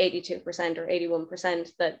 82% or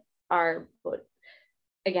 81% that are, but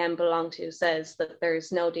again, belong to says that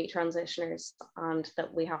there's no detransitioners, and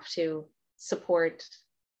that we have to support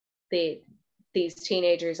these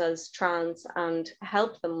teenagers as trans and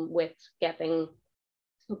help them with getting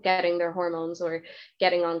getting their hormones or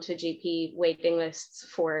getting onto GP waiting lists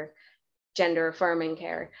for gender affirming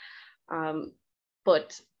care.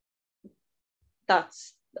 But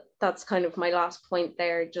that's kind of my last point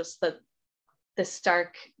there, just that the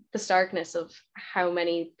starkness of how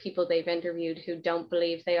many people they've interviewed who don't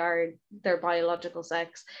believe they are their biological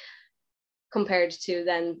sex, compared to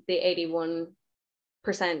then the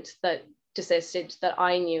 81% that desisted that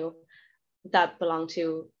I knew that belonged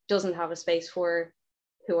to, doesn't have a space for,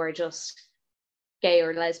 who are just gay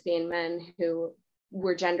or lesbian men who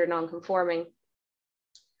were gender non-conforming,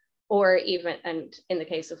 or even, and in the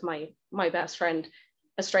case of my best friend,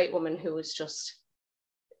 a straight woman who was just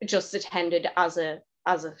attended as a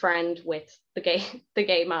friend with the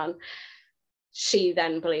gay man. She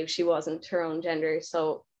then believed she wasn't her own gender.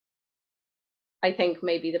 So I think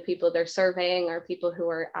maybe the people they're surveying are people who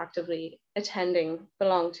are actively attending,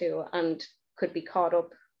 belong to, and could be caught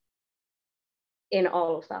up in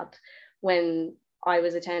all of that. When I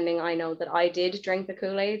was attending, I know that I did drink the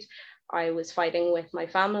Kool-Aid. I was fighting with my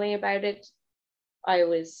family about it. I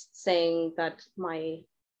was saying that my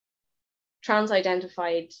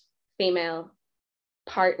trans-identified female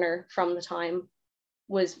partner from the time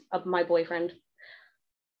was my boyfriend.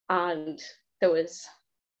 And there was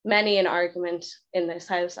many an argument in this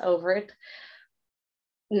house over it.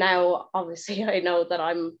 Now, obviously, I know that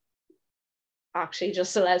I'm actually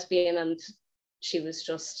just a lesbian, and she was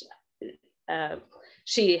just,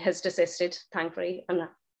 she has desisted, thankfully,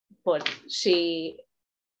 but she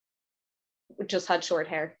just had short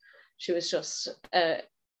hair. She was just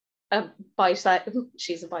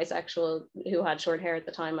she's a bisexual who had short hair at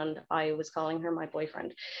the time, and I was calling her my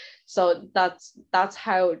boyfriend. So that's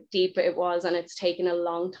how deep it was, and it's taken a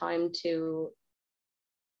long time to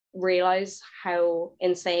realize how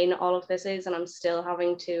insane all of this is, and I'm still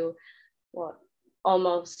having to,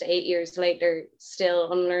 almost 8 years later,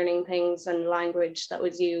 still unlearning things and language that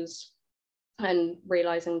was used, and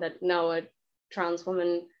realizing that no, a trans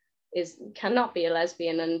woman cannot be a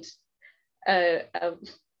lesbian, and a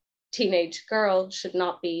teenage girl should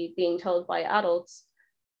not be being told by adults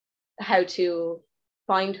how to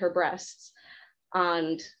find her breasts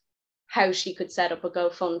and how she could set up a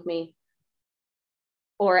GoFundMe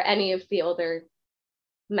or any of the other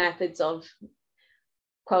methods of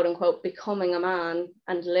quote unquote becoming a man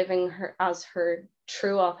and living her as her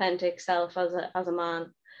true authentic self as a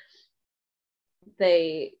man.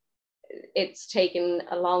 It's taken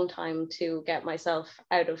a long time to get myself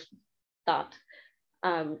out of that.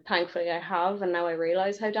 Thankfully I have, and now I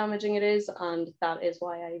realize how damaging it is, and that is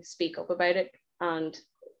why I speak up about it, and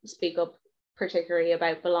speak up particularly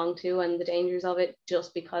about belong to and the dangers of it,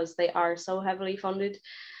 just because they are so heavily funded.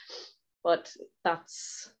 But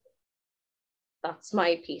that's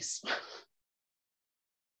my piece.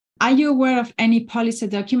 Are you aware of any policy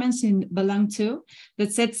documents in Belong To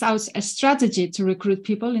that sets out a strategy to recruit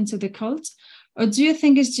people into the cult? Or do you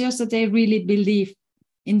think it's just that they really believe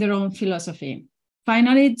in their own philosophy?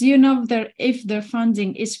 Finally, do you know if their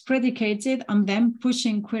funding is predicated on them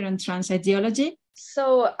pushing queer and trans ideology?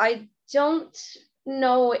 So I don't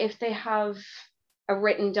know if they have a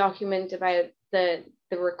written document about the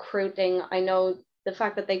recruiting. I know the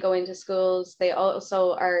fact that they go into schools, they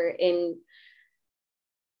also are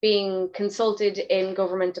being consulted in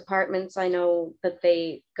government departments. I know that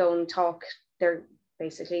they go and talk, they're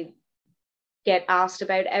basically get asked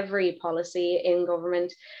about every policy in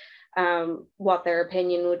government, what their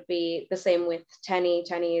opinion would be. The same with TENI.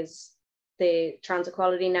 TENI is the Trans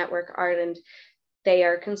Equality Network Ireland. They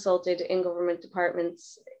are consulted in government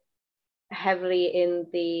departments, heavily in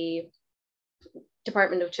the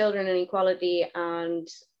Department of Children and Equality and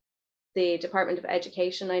the Department of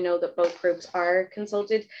Education. I know that both groups are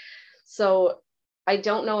consulted. So I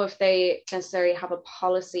don't know if they necessarily have a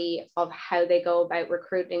policy of how they go about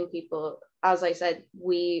recruiting people. As I said,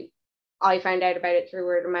 I found out about it through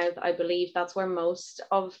word of mouth. I believe that's where most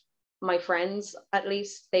of my friends, at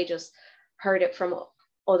least, they just heard it from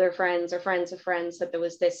other friends or friends of friends, that there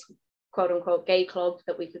was this quote unquote gay club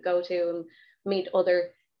that we could go to and meet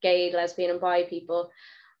other gay, lesbian and bi people.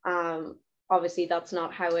 Obviously that's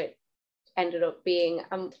not how it ended up being.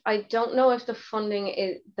 I don't know if the funding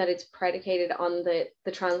is that it's predicated on the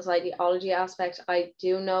trans ideology aspect. I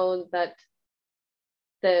do know that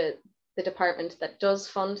the department that does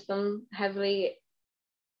fund them heavily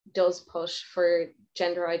does push for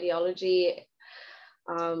gender ideology,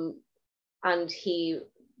 and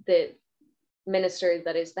the minister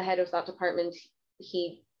that is the head of that department,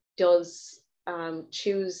 he does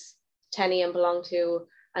choose TENI and Belong To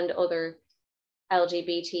and other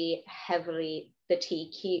LGBT heavily, the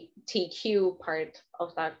TQ part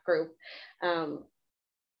of that group,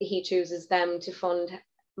 he chooses them to fund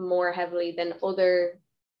more heavily than other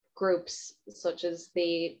groups, such as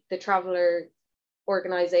the traveller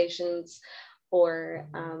organisations, or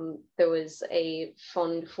there was a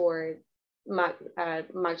fund for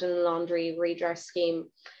Magdalene Laundry redress scheme,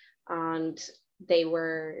 and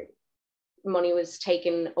money was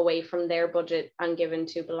taken away from their budget and given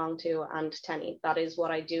to Belong To and TENI. That is what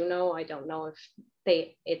I do know. I don't know if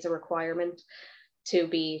it's a requirement to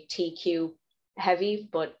be TQ heavy,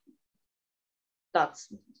 but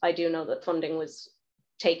I do know that funding was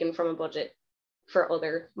taken from a budget for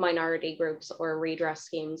other minority groups or redress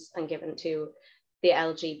schemes and given to the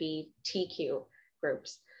LGBTQ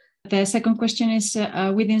groups. The second question is,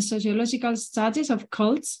 within sociological studies of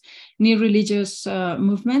cults, new religious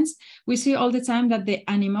movements, we see all the time that the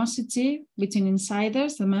animosity between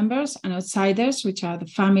insiders, the members, and outsiders, which are the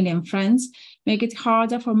family and friends, make it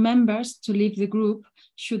harder for members to leave the group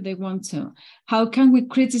should they want to. How can we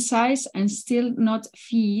criticize and still not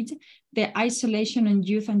feed the isolation on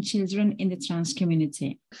youth and children in the trans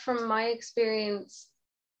community? From my experience,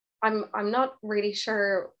 I'm not really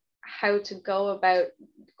sure how to go about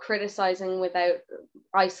criticizing without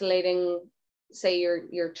isolating, say,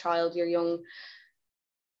 your child, your young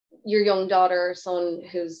daughter or son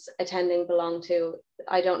who's attending Belong To.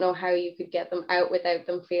 I don't know how you could get them out without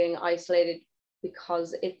them feeling isolated,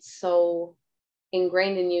 because it's so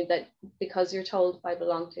ingrained in you that because you're told by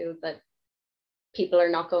Belong To that people are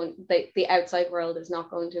not going, the outside world is not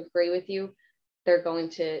going to agree with you. They're going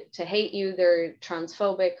to hate you. They're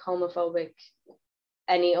transphobic, homophobic,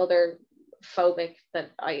 any other phobic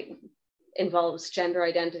that involves gender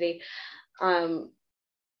identity.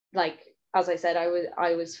 Like, as I said,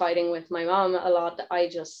 I was fighting with my mom a lot. I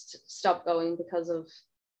just stopped going because of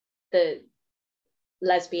the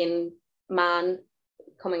lesbian man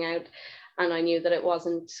coming out, and I knew that it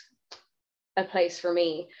wasn't a place for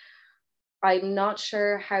me. I'm not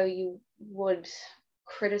sure how you would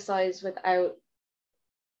criticize without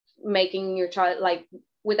making your child, like,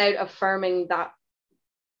 without affirming that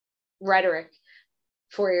rhetoric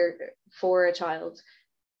for a child,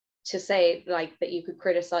 to say like that you could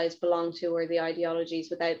criticize Belong To or the ideologies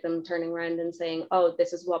without them turning around and saying, oh,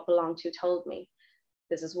 this is what Belong To told me.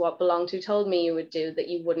 This is what Belong To told me you would do, that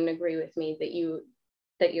you wouldn't agree with me,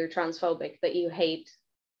 that you're transphobic, that you hate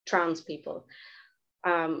trans people.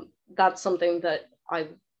 That's something that I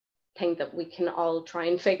think that we can all try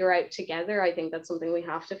and figure out together. I think that's something we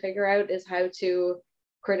have to figure out, is how to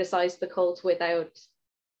criticize the cult without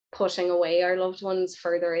pushing away our loved ones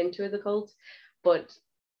further into the cult. But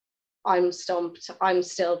I'm stumped. I'm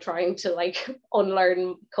still trying to like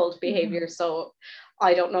unlearn cult behavior. So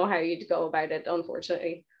I don't know how you'd go about it,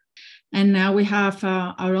 unfortunately. And now we have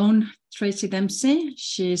our own Tracy Dempsey.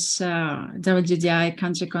 She's WDI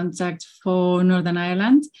country contact for Northern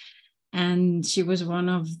Ireland. And she was one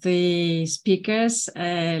of the speakers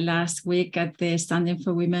last week at the Standing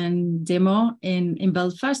for Women demo in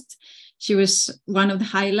Belfast. She was one of the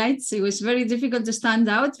highlights. It was very difficult to stand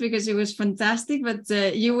out because it was fantastic, but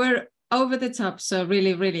you were over the top. So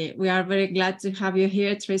really, really, we are very glad to have you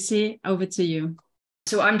here, Tracy. Over to you.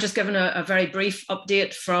 So I'm just giving a very brief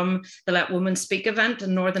update from the Let Women Speak event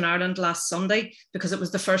in Northern Ireland last Sunday, because it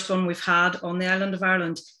was the first one we've had on the island of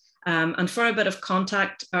Ireland. And for a bit of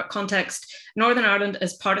context, Northern Ireland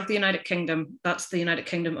is part of the United Kingdom. That's the United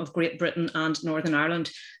Kingdom of Great Britain and Northern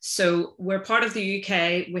Ireland. So we're part of the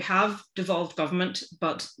UK. We have devolved government,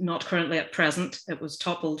 but not currently at present. It was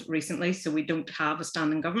toppled recently, so we don't have a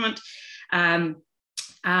standing government. And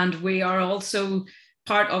we are also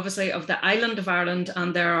part, obviously, of the island of Ireland,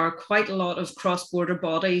 and there are quite a lot of cross-border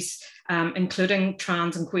bodies, including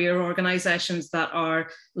trans and queer organisations that are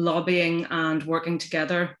lobbying and working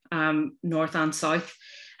together, north and south.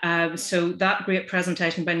 So that great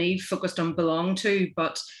presentation by Niamh focused on Belong To,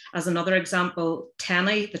 but as another example,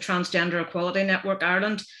 TENI, the Transgender Equality Network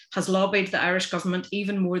Ireland, has lobbied the Irish government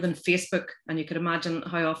even more than Facebook, and you could imagine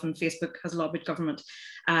how often Facebook has lobbied government.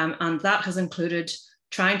 And that has included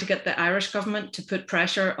trying to get the Irish government to put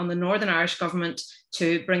pressure on the Northern Irish government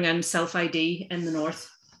to bring in self-ID in the north.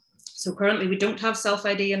 So currently we don't have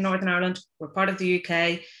self-ID in Northern Ireland. We're part of the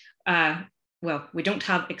UK. Well, we don't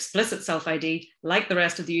have explicit self-ID like the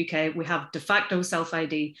rest of the UK. We have de facto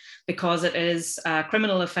self-ID because it is a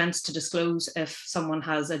criminal offence to disclose if someone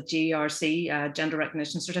has a GRC, gender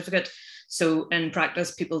recognition certificate. So in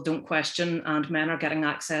practice, people don't question, and men are getting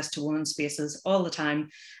access to women's spaces all the time.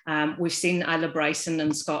 We've seen Isla Bryson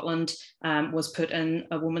in Scotland was put in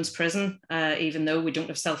a women's prison, even though we don't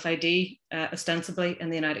have self-ID ostensibly in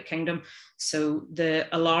the United Kingdom. So the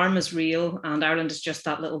alarm is real, and Ireland is just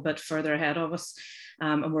that little bit further ahead of us.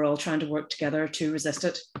 And we're all trying to work together to resist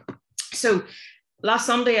it. So last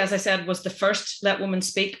Sunday, as I said, was the first Let Women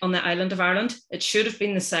Speak on the island of Ireland. It should have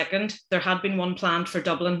been the second. There had been one planned for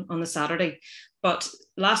Dublin on the Saturday. But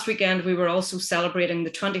last weekend, we were also celebrating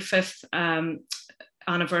the 25th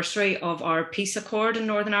anniversary of our peace accord in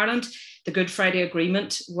Northern Ireland, the Good Friday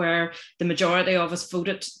Agreement, where the majority of us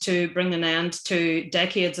voted to bring an end to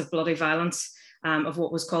decades of bloody violence of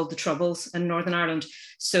what was called the Troubles in Northern Ireland.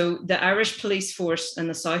 So the Irish police force in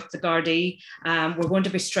the south, the Gardaí, were going to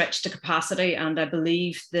be stretched to capacity, and I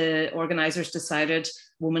believe the organisers decided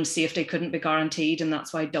women's safety couldn't be guaranteed, and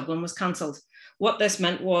that's why Dublin was cancelled. What this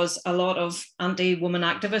meant was a lot of anti-woman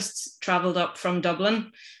activists travelled up from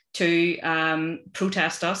Dublin to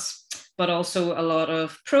protest us, but also a lot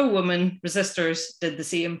of pro-woman resistors did the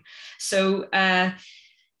same. So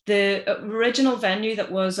the original venue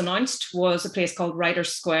that was announced was a place called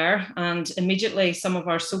Writers Square, and immediately some of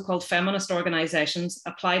our so-called feminist organisations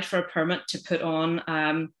applied for a permit to put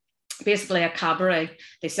on basically a cabaret.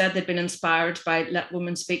 They said they'd been inspired by Let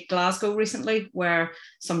Women Speak Glasgow recently, where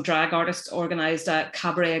some drag artists organised a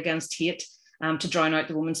cabaret against hate to drown out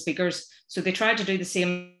the women speakers. So they tried to do the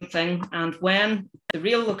same thing, and when the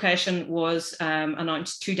real location was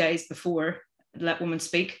announced 2 days before Let Women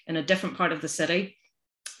Speak in a different part of the city,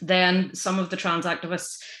 then some of the trans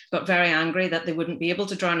activists got very angry that they wouldn't be able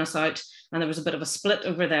to drown us out. And there was a bit of a split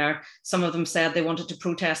over there. Some of them said they wanted to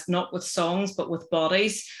protest not with songs, but with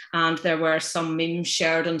bodies. And there were some memes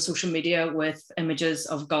shared on social media with images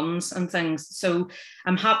of guns and things. So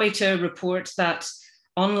I'm happy to report that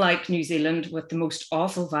unlike New Zealand, with the most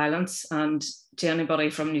awful violence, and to anybody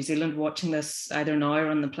from New Zealand watching this either now or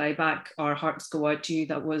on the playback, our hearts go out to you.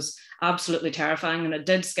 That was absolutely terrifying, and it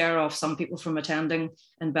did scare off some people from attending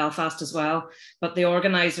in Belfast as well. But the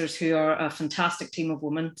organisers, who are a fantastic team of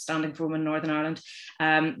women, Standing for Women Northern Ireland,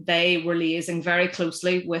 they were liaising very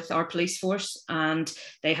closely with our police force, and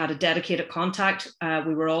they had a dedicated contact.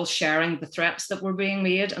 We were all sharing the threats that were being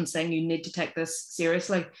made and saying, you need to take this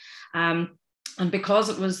seriously. And because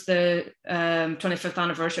it was the 25th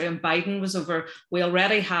anniversary and Biden was over, we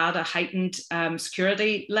already had a heightened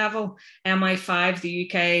security level. MI5, the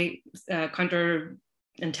UK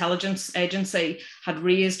counterintelligence agency, had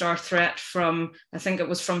raised our threat from, I think it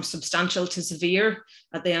was from substantial to severe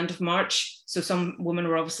at the end of March. So some women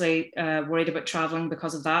were obviously worried about travelling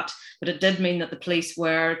because of that, but it did mean that the police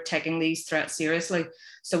were taking these threats seriously.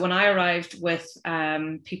 So when I arrived with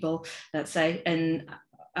people, let's say,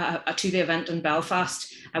 to the event in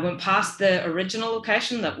Belfast, I went past the original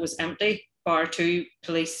location that was empty, bar 2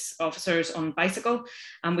 police officers on bicycle,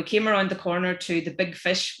 and we came around the corner to the Big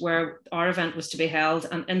Fish where our event was to be held,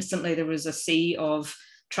 and instantly there was a sea of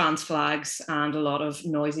trans flags and a lot of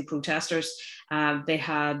noisy protesters. They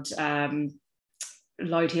had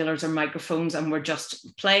loud hailers or microphones and were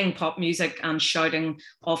just playing pop music and shouting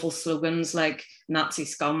awful slogans like Nazi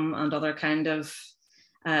scum and other kind of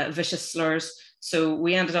vicious slurs. So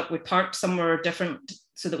we ended up, we parked somewhere different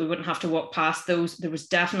so that we wouldn't have to walk past those. There was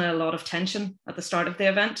definitely a lot of tension at the start of the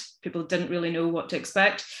event. People didn't really know what to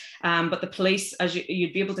expect. But the police, as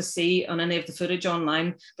you'd be able to see on any of the footage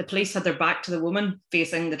online, the police had their back to the woman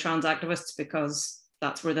facing the trans activists because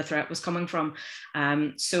that's where the threat was coming from.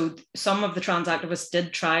 So some of the trans activists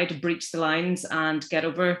did try to breach the lines and get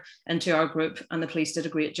over into our group, and the police did a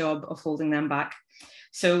great job of holding them back.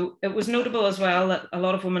 So it was notable as well that a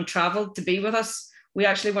lot of women travelled to be with us. We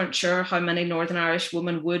actually weren't sure how many Northern Irish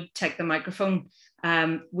women would take the microphone.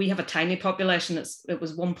 We have a tiny population. It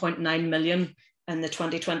was 1.9 million in the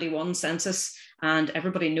 2021 census, and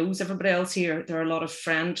everybody knows everybody else here. There are a lot of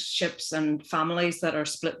friendships and families that are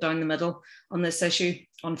split down the middle on this issue,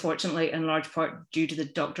 unfortunately, in large part due to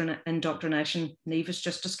the indoctrination Niamh has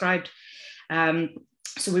just described.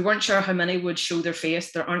 So we weren't sure how many would show their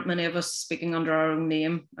face. There aren't many of us speaking under our own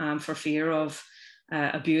name for fear of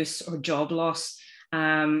abuse or job loss.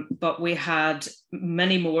 But we had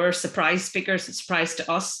many more surprise speakers, surprise to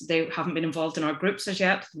us. They haven't been involved in our groups as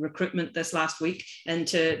yet. Recruitment this last week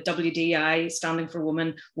into WDI, Standing for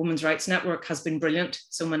Women, Women's Rights Network, has been brilliant.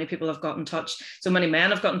 So many people have got in touch. So many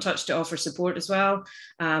men have got in touch to offer support as well.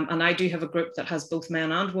 And I do have a group that has both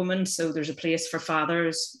men and women. So there's a place for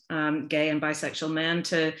fathers, gay and bisexual men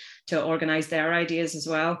to organise their ideas as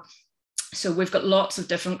well. So we've got lots of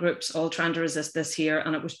different groups all trying to resist this here.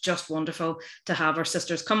 And it was just wonderful to have our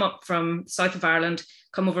sisters come up from south of Ireland,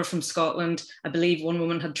 come over from Scotland. I believe one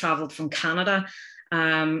woman had travelled from Canada.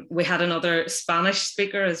 We had another Spanish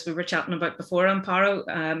speaker, as we were chatting about before,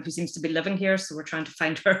 Amparo, who seems to be living here. So we're trying to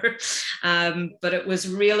find her. But it was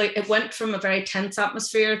really, it went from a very tense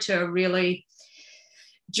atmosphere to a really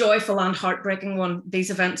joyful and heartbreaking one. These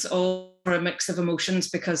events all are a mix of emotions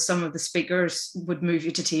because some of the speakers would move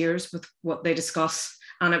you to tears with what they discuss.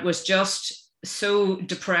 And it was just so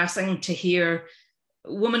depressing to hear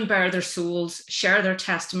women bare their souls, share their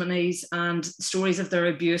testimonies and stories of their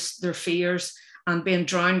abuse, their fears, and being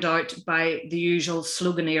drowned out by the usual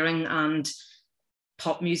sloganeering and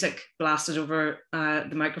pop music blasted over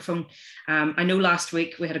the microphone. I know last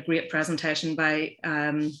week we had a great presentation by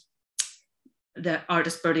the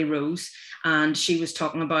artist Bertie Rose, and she was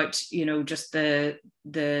talking about, you know, just the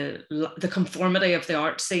conformity of the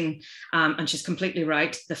art scene, and she's completely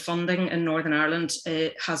right. The funding in Northern Ireland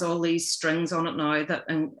has all these strings on it now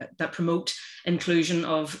that promote inclusion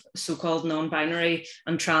of so-called non-binary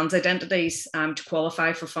and trans identities to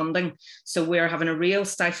qualify for funding. So we're having a real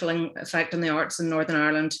stifling effect on the arts in Northern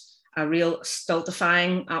Ireland, a real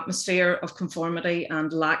stultifying atmosphere of conformity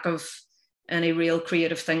and lack of any real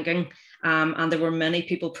creative thinking. And there were many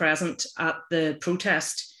people present at the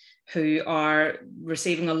protest who are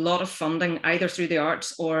receiving a lot of funding either through the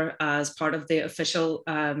arts or as part of the official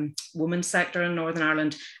women's sector in Northern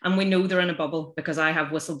Ireland. And we know they're in a bubble because I have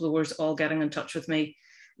whistleblowers all getting in touch with me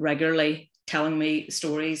regularly, telling me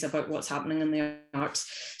stories about what's happening in the arts.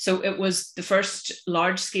 So it was the first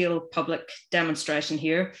large-scale public demonstration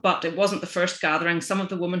here, but it wasn't the first gathering. Some of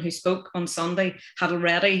the women who spoke on Sunday had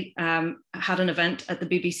already had an event at the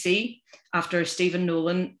BBC after Stephen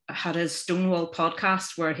Nolan had his Stonewall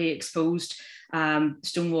podcast where he exposed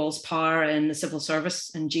Stonewall's power in the civil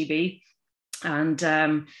service in GB.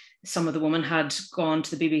 And some of the women had gone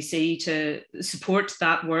to the BBC to support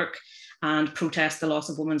that work and protest the loss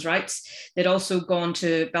of women's rights. They'd also gone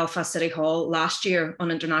to Belfast City Hall last year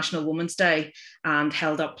on International Women's Day and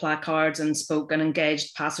held up placards and spoke and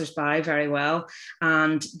engaged passers-by very well.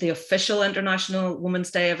 And the official International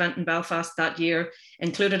Women's Day event in Belfast that year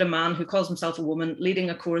included a man who calls himself a woman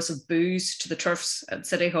leading a chorus of boos to the turfs at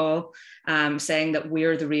City Hall, saying that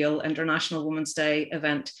we're the real International Women's Day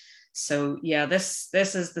event. So yeah, this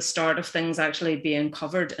is the start of things actually being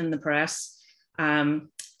covered in the press.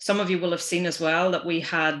 Some of you will have seen as well that we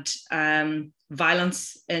had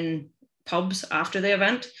violence in pubs after the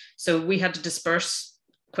event. So we had to disperse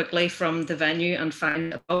quickly from the venue and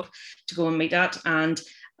find a pub to go and meet at. And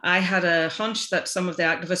I had a hunch that some of the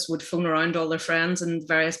activists would phone around all their friends in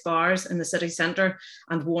various bars in the city centre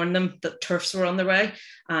and warn them that turfs were on their way.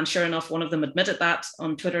 And sure enough, one of them admitted that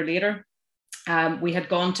on Twitter later. We had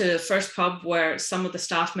gone to the first pub where some of the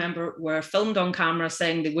staff members were filmed on camera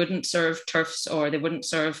saying they wouldn't serve turfs or they wouldn't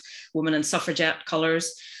serve women in suffragette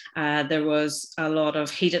colours. There was a lot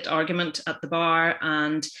of heated argument at the bar,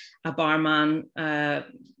 and a barman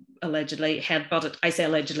allegedly headbutted, I say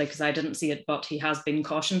allegedly because I didn't see it, but he has been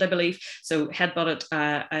cautioned, I believe. So headbutted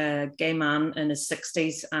a gay man in his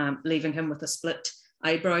 60s, leaving him with a split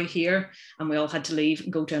eyebrow here. And we all had to leave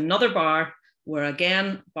and go to another bar where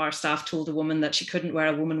again, bar staff told a woman that she couldn't wear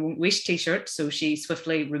a woman won't wish t-shirt. So she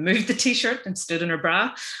swiftly removed the t-shirt and stood in her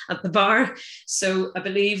bra at the bar. So I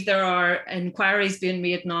believe there are inquiries being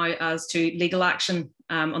made now as to legal action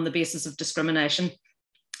on the basis of discrimination.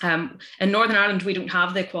 In Northern Ireland, we don't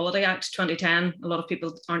have the Equality Act 2010. A lot of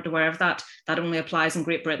people aren't aware of that. That only applies in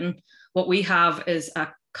Great Britain. What we have is a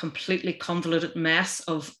completely convoluted mess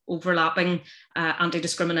of overlapping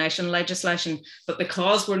anti-discrimination legislation. But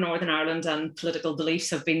because we're Northern Ireland and political beliefs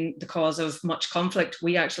have been the cause of much conflict,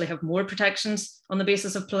 we actually have more protections on the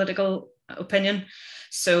basis of political opinion.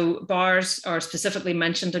 So bars are specifically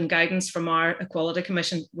mentioned in guidance from our Equality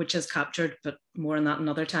Commission, which is captured, but more on that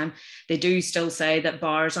another time. They do still say that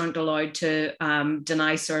bars aren't allowed to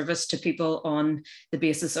deny service to people on the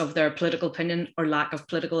basis of their political opinion or lack of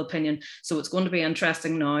political opinion. So it's going to be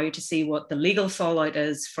interesting now to see what the legal fallout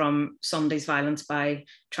is from Sunday's violence by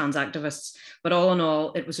trans activists. But all in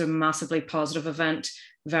all, it was a massively positive event,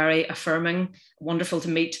 very affirming, wonderful to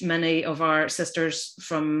meet many of our sisters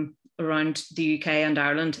from around the UK and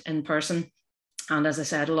Ireland in person. And as I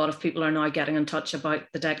said, a lot of people are now getting in touch about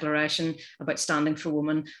the declaration, about standing for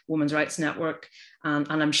women, Women's Rights Network. And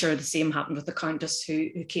I'm sure the same happened with the Countess who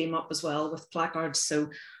came up as well with placards. So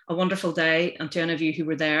a wonderful day. And to any of you who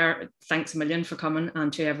were there, thanks a million for coming.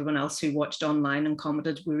 And to everyone else who watched online and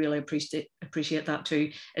commented, we really appreciate that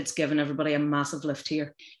too. It's given everybody a massive lift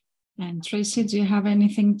here. And Tracy, do you have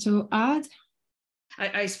anything to add?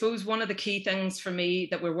 I suppose one of the key things for me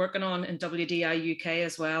that we're working on in WDI UK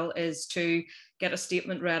as well is to get a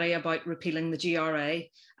statement ready about repealing the GRA.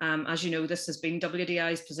 As you know, this has been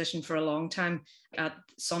WDI's position for a long time. At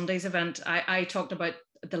Sunday's event, I talked about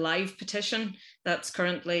the live petition that's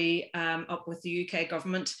currently up with the UK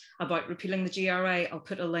government about repealing the GRA. I'll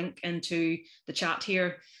put a link into the chat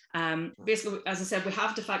here. Basically, as I said, we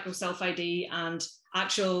have de facto self-ID, and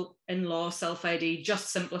actual in-law self-ID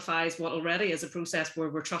just simplifies what already is a process where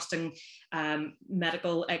we're trusting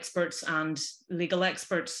medical experts and legal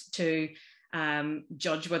experts to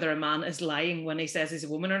judge whether a man is lying when he says he's a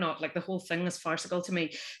woman or not. Like, the whole thing is farcical to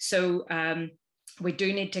me. So we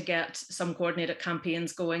do need to get some coordinated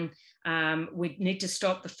campaigns going. We need to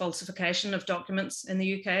stop the falsification of documents in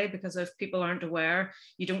the UK, because if people aren't aware,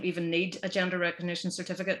 you don't even need a gender recognition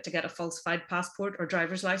certificate to get a falsified passport or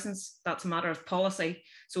driver's license. That's a matter of policy.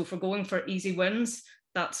 So if we're going for easy wins,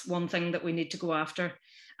 that's one thing that we need to go after.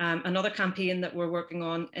 Another campaign that we're working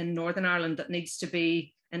on in Northern Ireland that needs to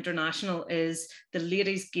be international is the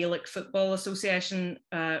Ladies Gaelic Football Association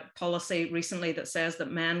policy recently that says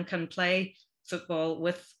that men can play football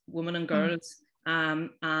with women and girls.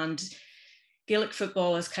 And Gaelic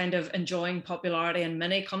football is kind of enjoying popularity in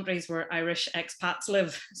many countries where Irish expats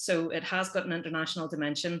live. So it has got an international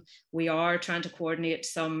dimension. We are trying to coordinate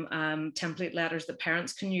some template letters that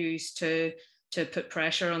parents can use to put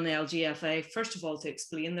pressure on the LGFA, first of all, to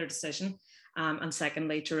explain their decision, and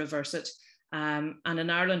secondly, to reverse it. And in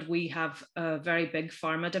Ireland, we have a very big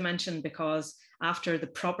pharma dimension, because after the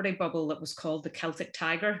property bubble that was called the Celtic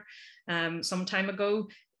Tiger some time ago,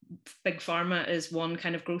 big pharma is one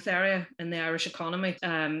kind of growth area in the Irish economy.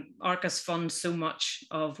 Arcus funds so much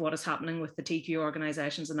of what is happening with the TQ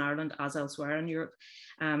organisations in Ireland as elsewhere in Europe.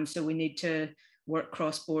 So we need to work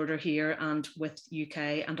cross-border here and with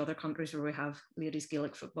UK and other countries where we have ladies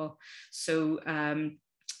Gaelic football. So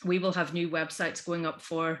we will have new websites going up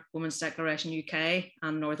for Women's Declaration UK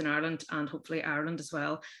and Northern Ireland, and hopefully Ireland as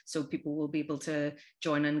well. So people will be able to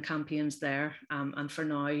join in campaigns there. And for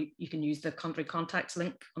now, you can use the country contacts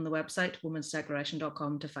link on the website,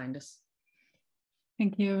 womensdeclaration.com, to find us.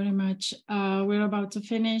 Thank you very much. We're about to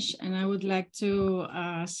finish, and I would like to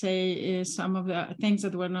say some of the things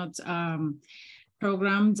that were not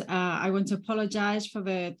programmed. I want to apologize for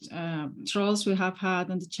the trolls we have had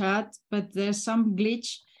on the chat, but there's some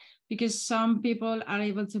glitch, because some people are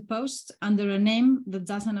able to post under a name that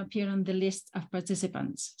doesn't appear on the list of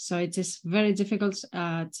participants. So it is very difficult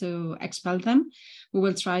to expel them. We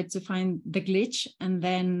will try to find the glitch and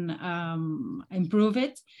then improve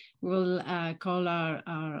it. We'll call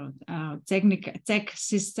our tech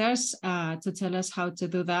sisters to tell us how to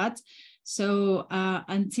do that. So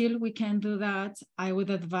until we can do that, I would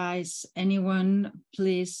advise anyone,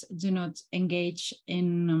 please do not engage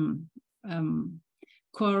in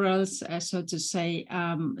quarrels, so to say.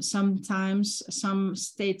 Sometimes some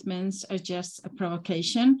statements are just a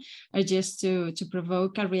provocation, are just to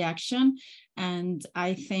provoke a reaction. And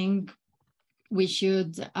I think we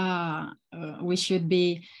should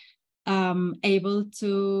be able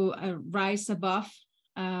to rise above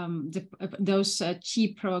those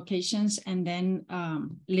cheap provocations and then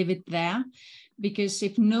leave it there, because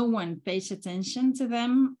if no one pays attention to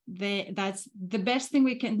them, that's the best thing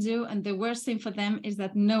we can do, and the worst thing for them is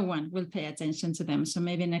that no one will pay attention to them. So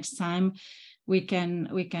maybe next time we can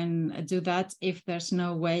do that if there's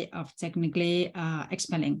no way of technically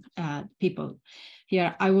expelling people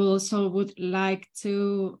here. I would like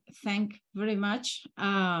to thank very much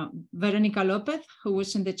Veronica Lopez, who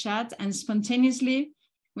was in the chat, and spontaneously,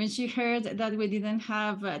 when she heard that we didn't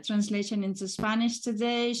have a translation into Spanish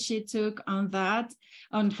today, she took on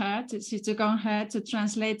her to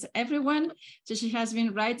translate everyone. So she has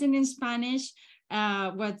been writing in Spanish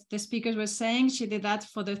what the speakers were saying. She did that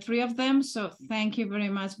for the three of them. So thank you very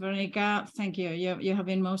much, Veronica. Thank you. You have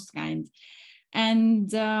been most kind. And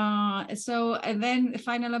then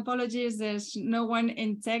final apologies. There's no one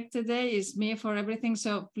in tech today. It's me for everything.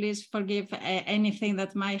 So please forgive anything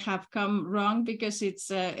that might have come wrong, because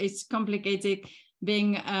it's complicated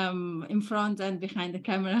being in front and behind the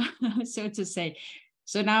camera, so to say.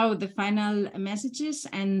 So now the final messages,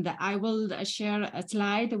 and I will share a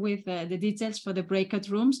slide with the details for the breakout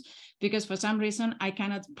rooms, because for some reason I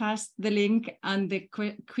cannot pass the link on the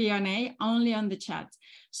Q&A, only on the chat.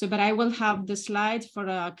 So, but I will have the slide for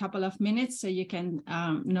a couple of minutes, so you can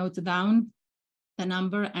note down the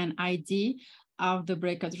number and ID of the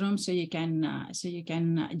breakout room, so you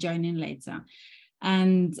can join in later.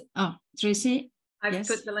 And Tracy, I've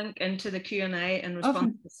put the link into the Q&A in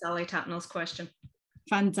response to Sally Tapnell's question.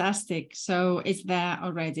 Fantastic. So it's there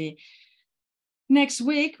already. Next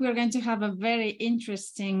week, we're going to have a very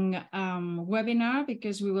interesting webinar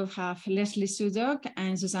because we will have Leslie Sudok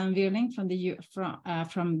and Suzanne Wirling from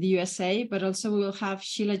the USA, but also we will have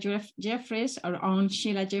Sheila Jeffries, our own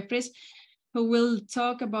Sheila Jeffries, who will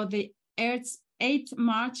talk about the 8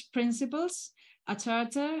 March principles, a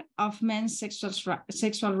charter of men's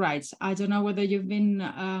sexual rights. I don't know whether you've been,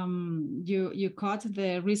 you caught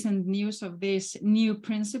the recent news of these new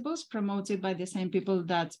principles promoted by the same people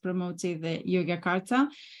that promoted the Yoga Carta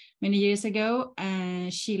many years ago.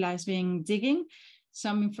 And Sheila has been digging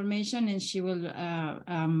some information and she will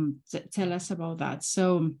tell us about that.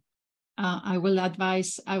 So I would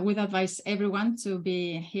advise everyone to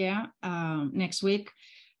be here next week,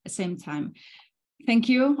 same time. Thank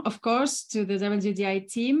you, of course, to the WDI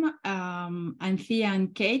team, Anthea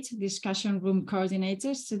and Kate, discussion room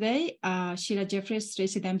coordinators today, Sheila Jeffries,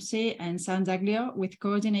 Tracy Dempsey, and San Daglio with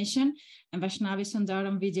coordination, and Vaishnavi Sundar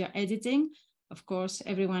on video editing. Of course,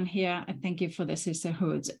 everyone here, and thank you for the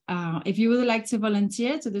sisterhood. If you would like to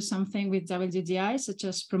volunteer to do something with WDI, such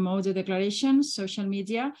as promote the declaration, social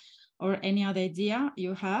media, or any other idea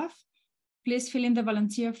you have, please fill in the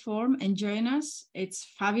volunteer form and join us. It's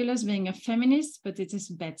fabulous being a feminist, but it is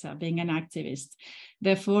better being an activist.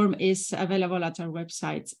 The form is available at our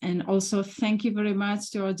website. And also thank you very much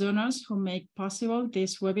to our donors who make possible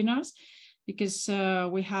these webinars, because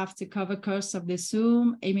we have to cover costs of the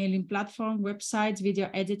Zoom, emailing platform, website, video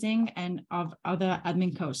editing, and of other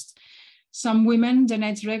admin costs. Some women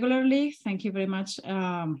donate regularly. Thank you very much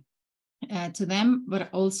to them, but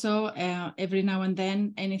also every now and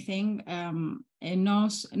then anything, no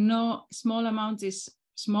small amount is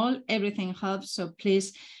small, everything helps. So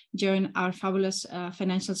please join our fabulous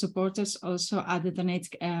financial supporters also at the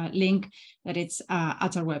donate link that it's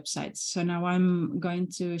at our website. So now I'm going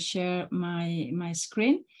to share my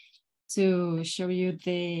screen to show you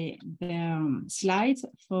the slide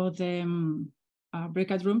for the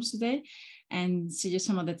breakout rooms today, and see you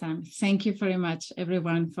some other time. Thank you very much,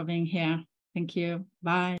 everyone, for being here. Thank you.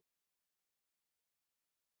 Bye.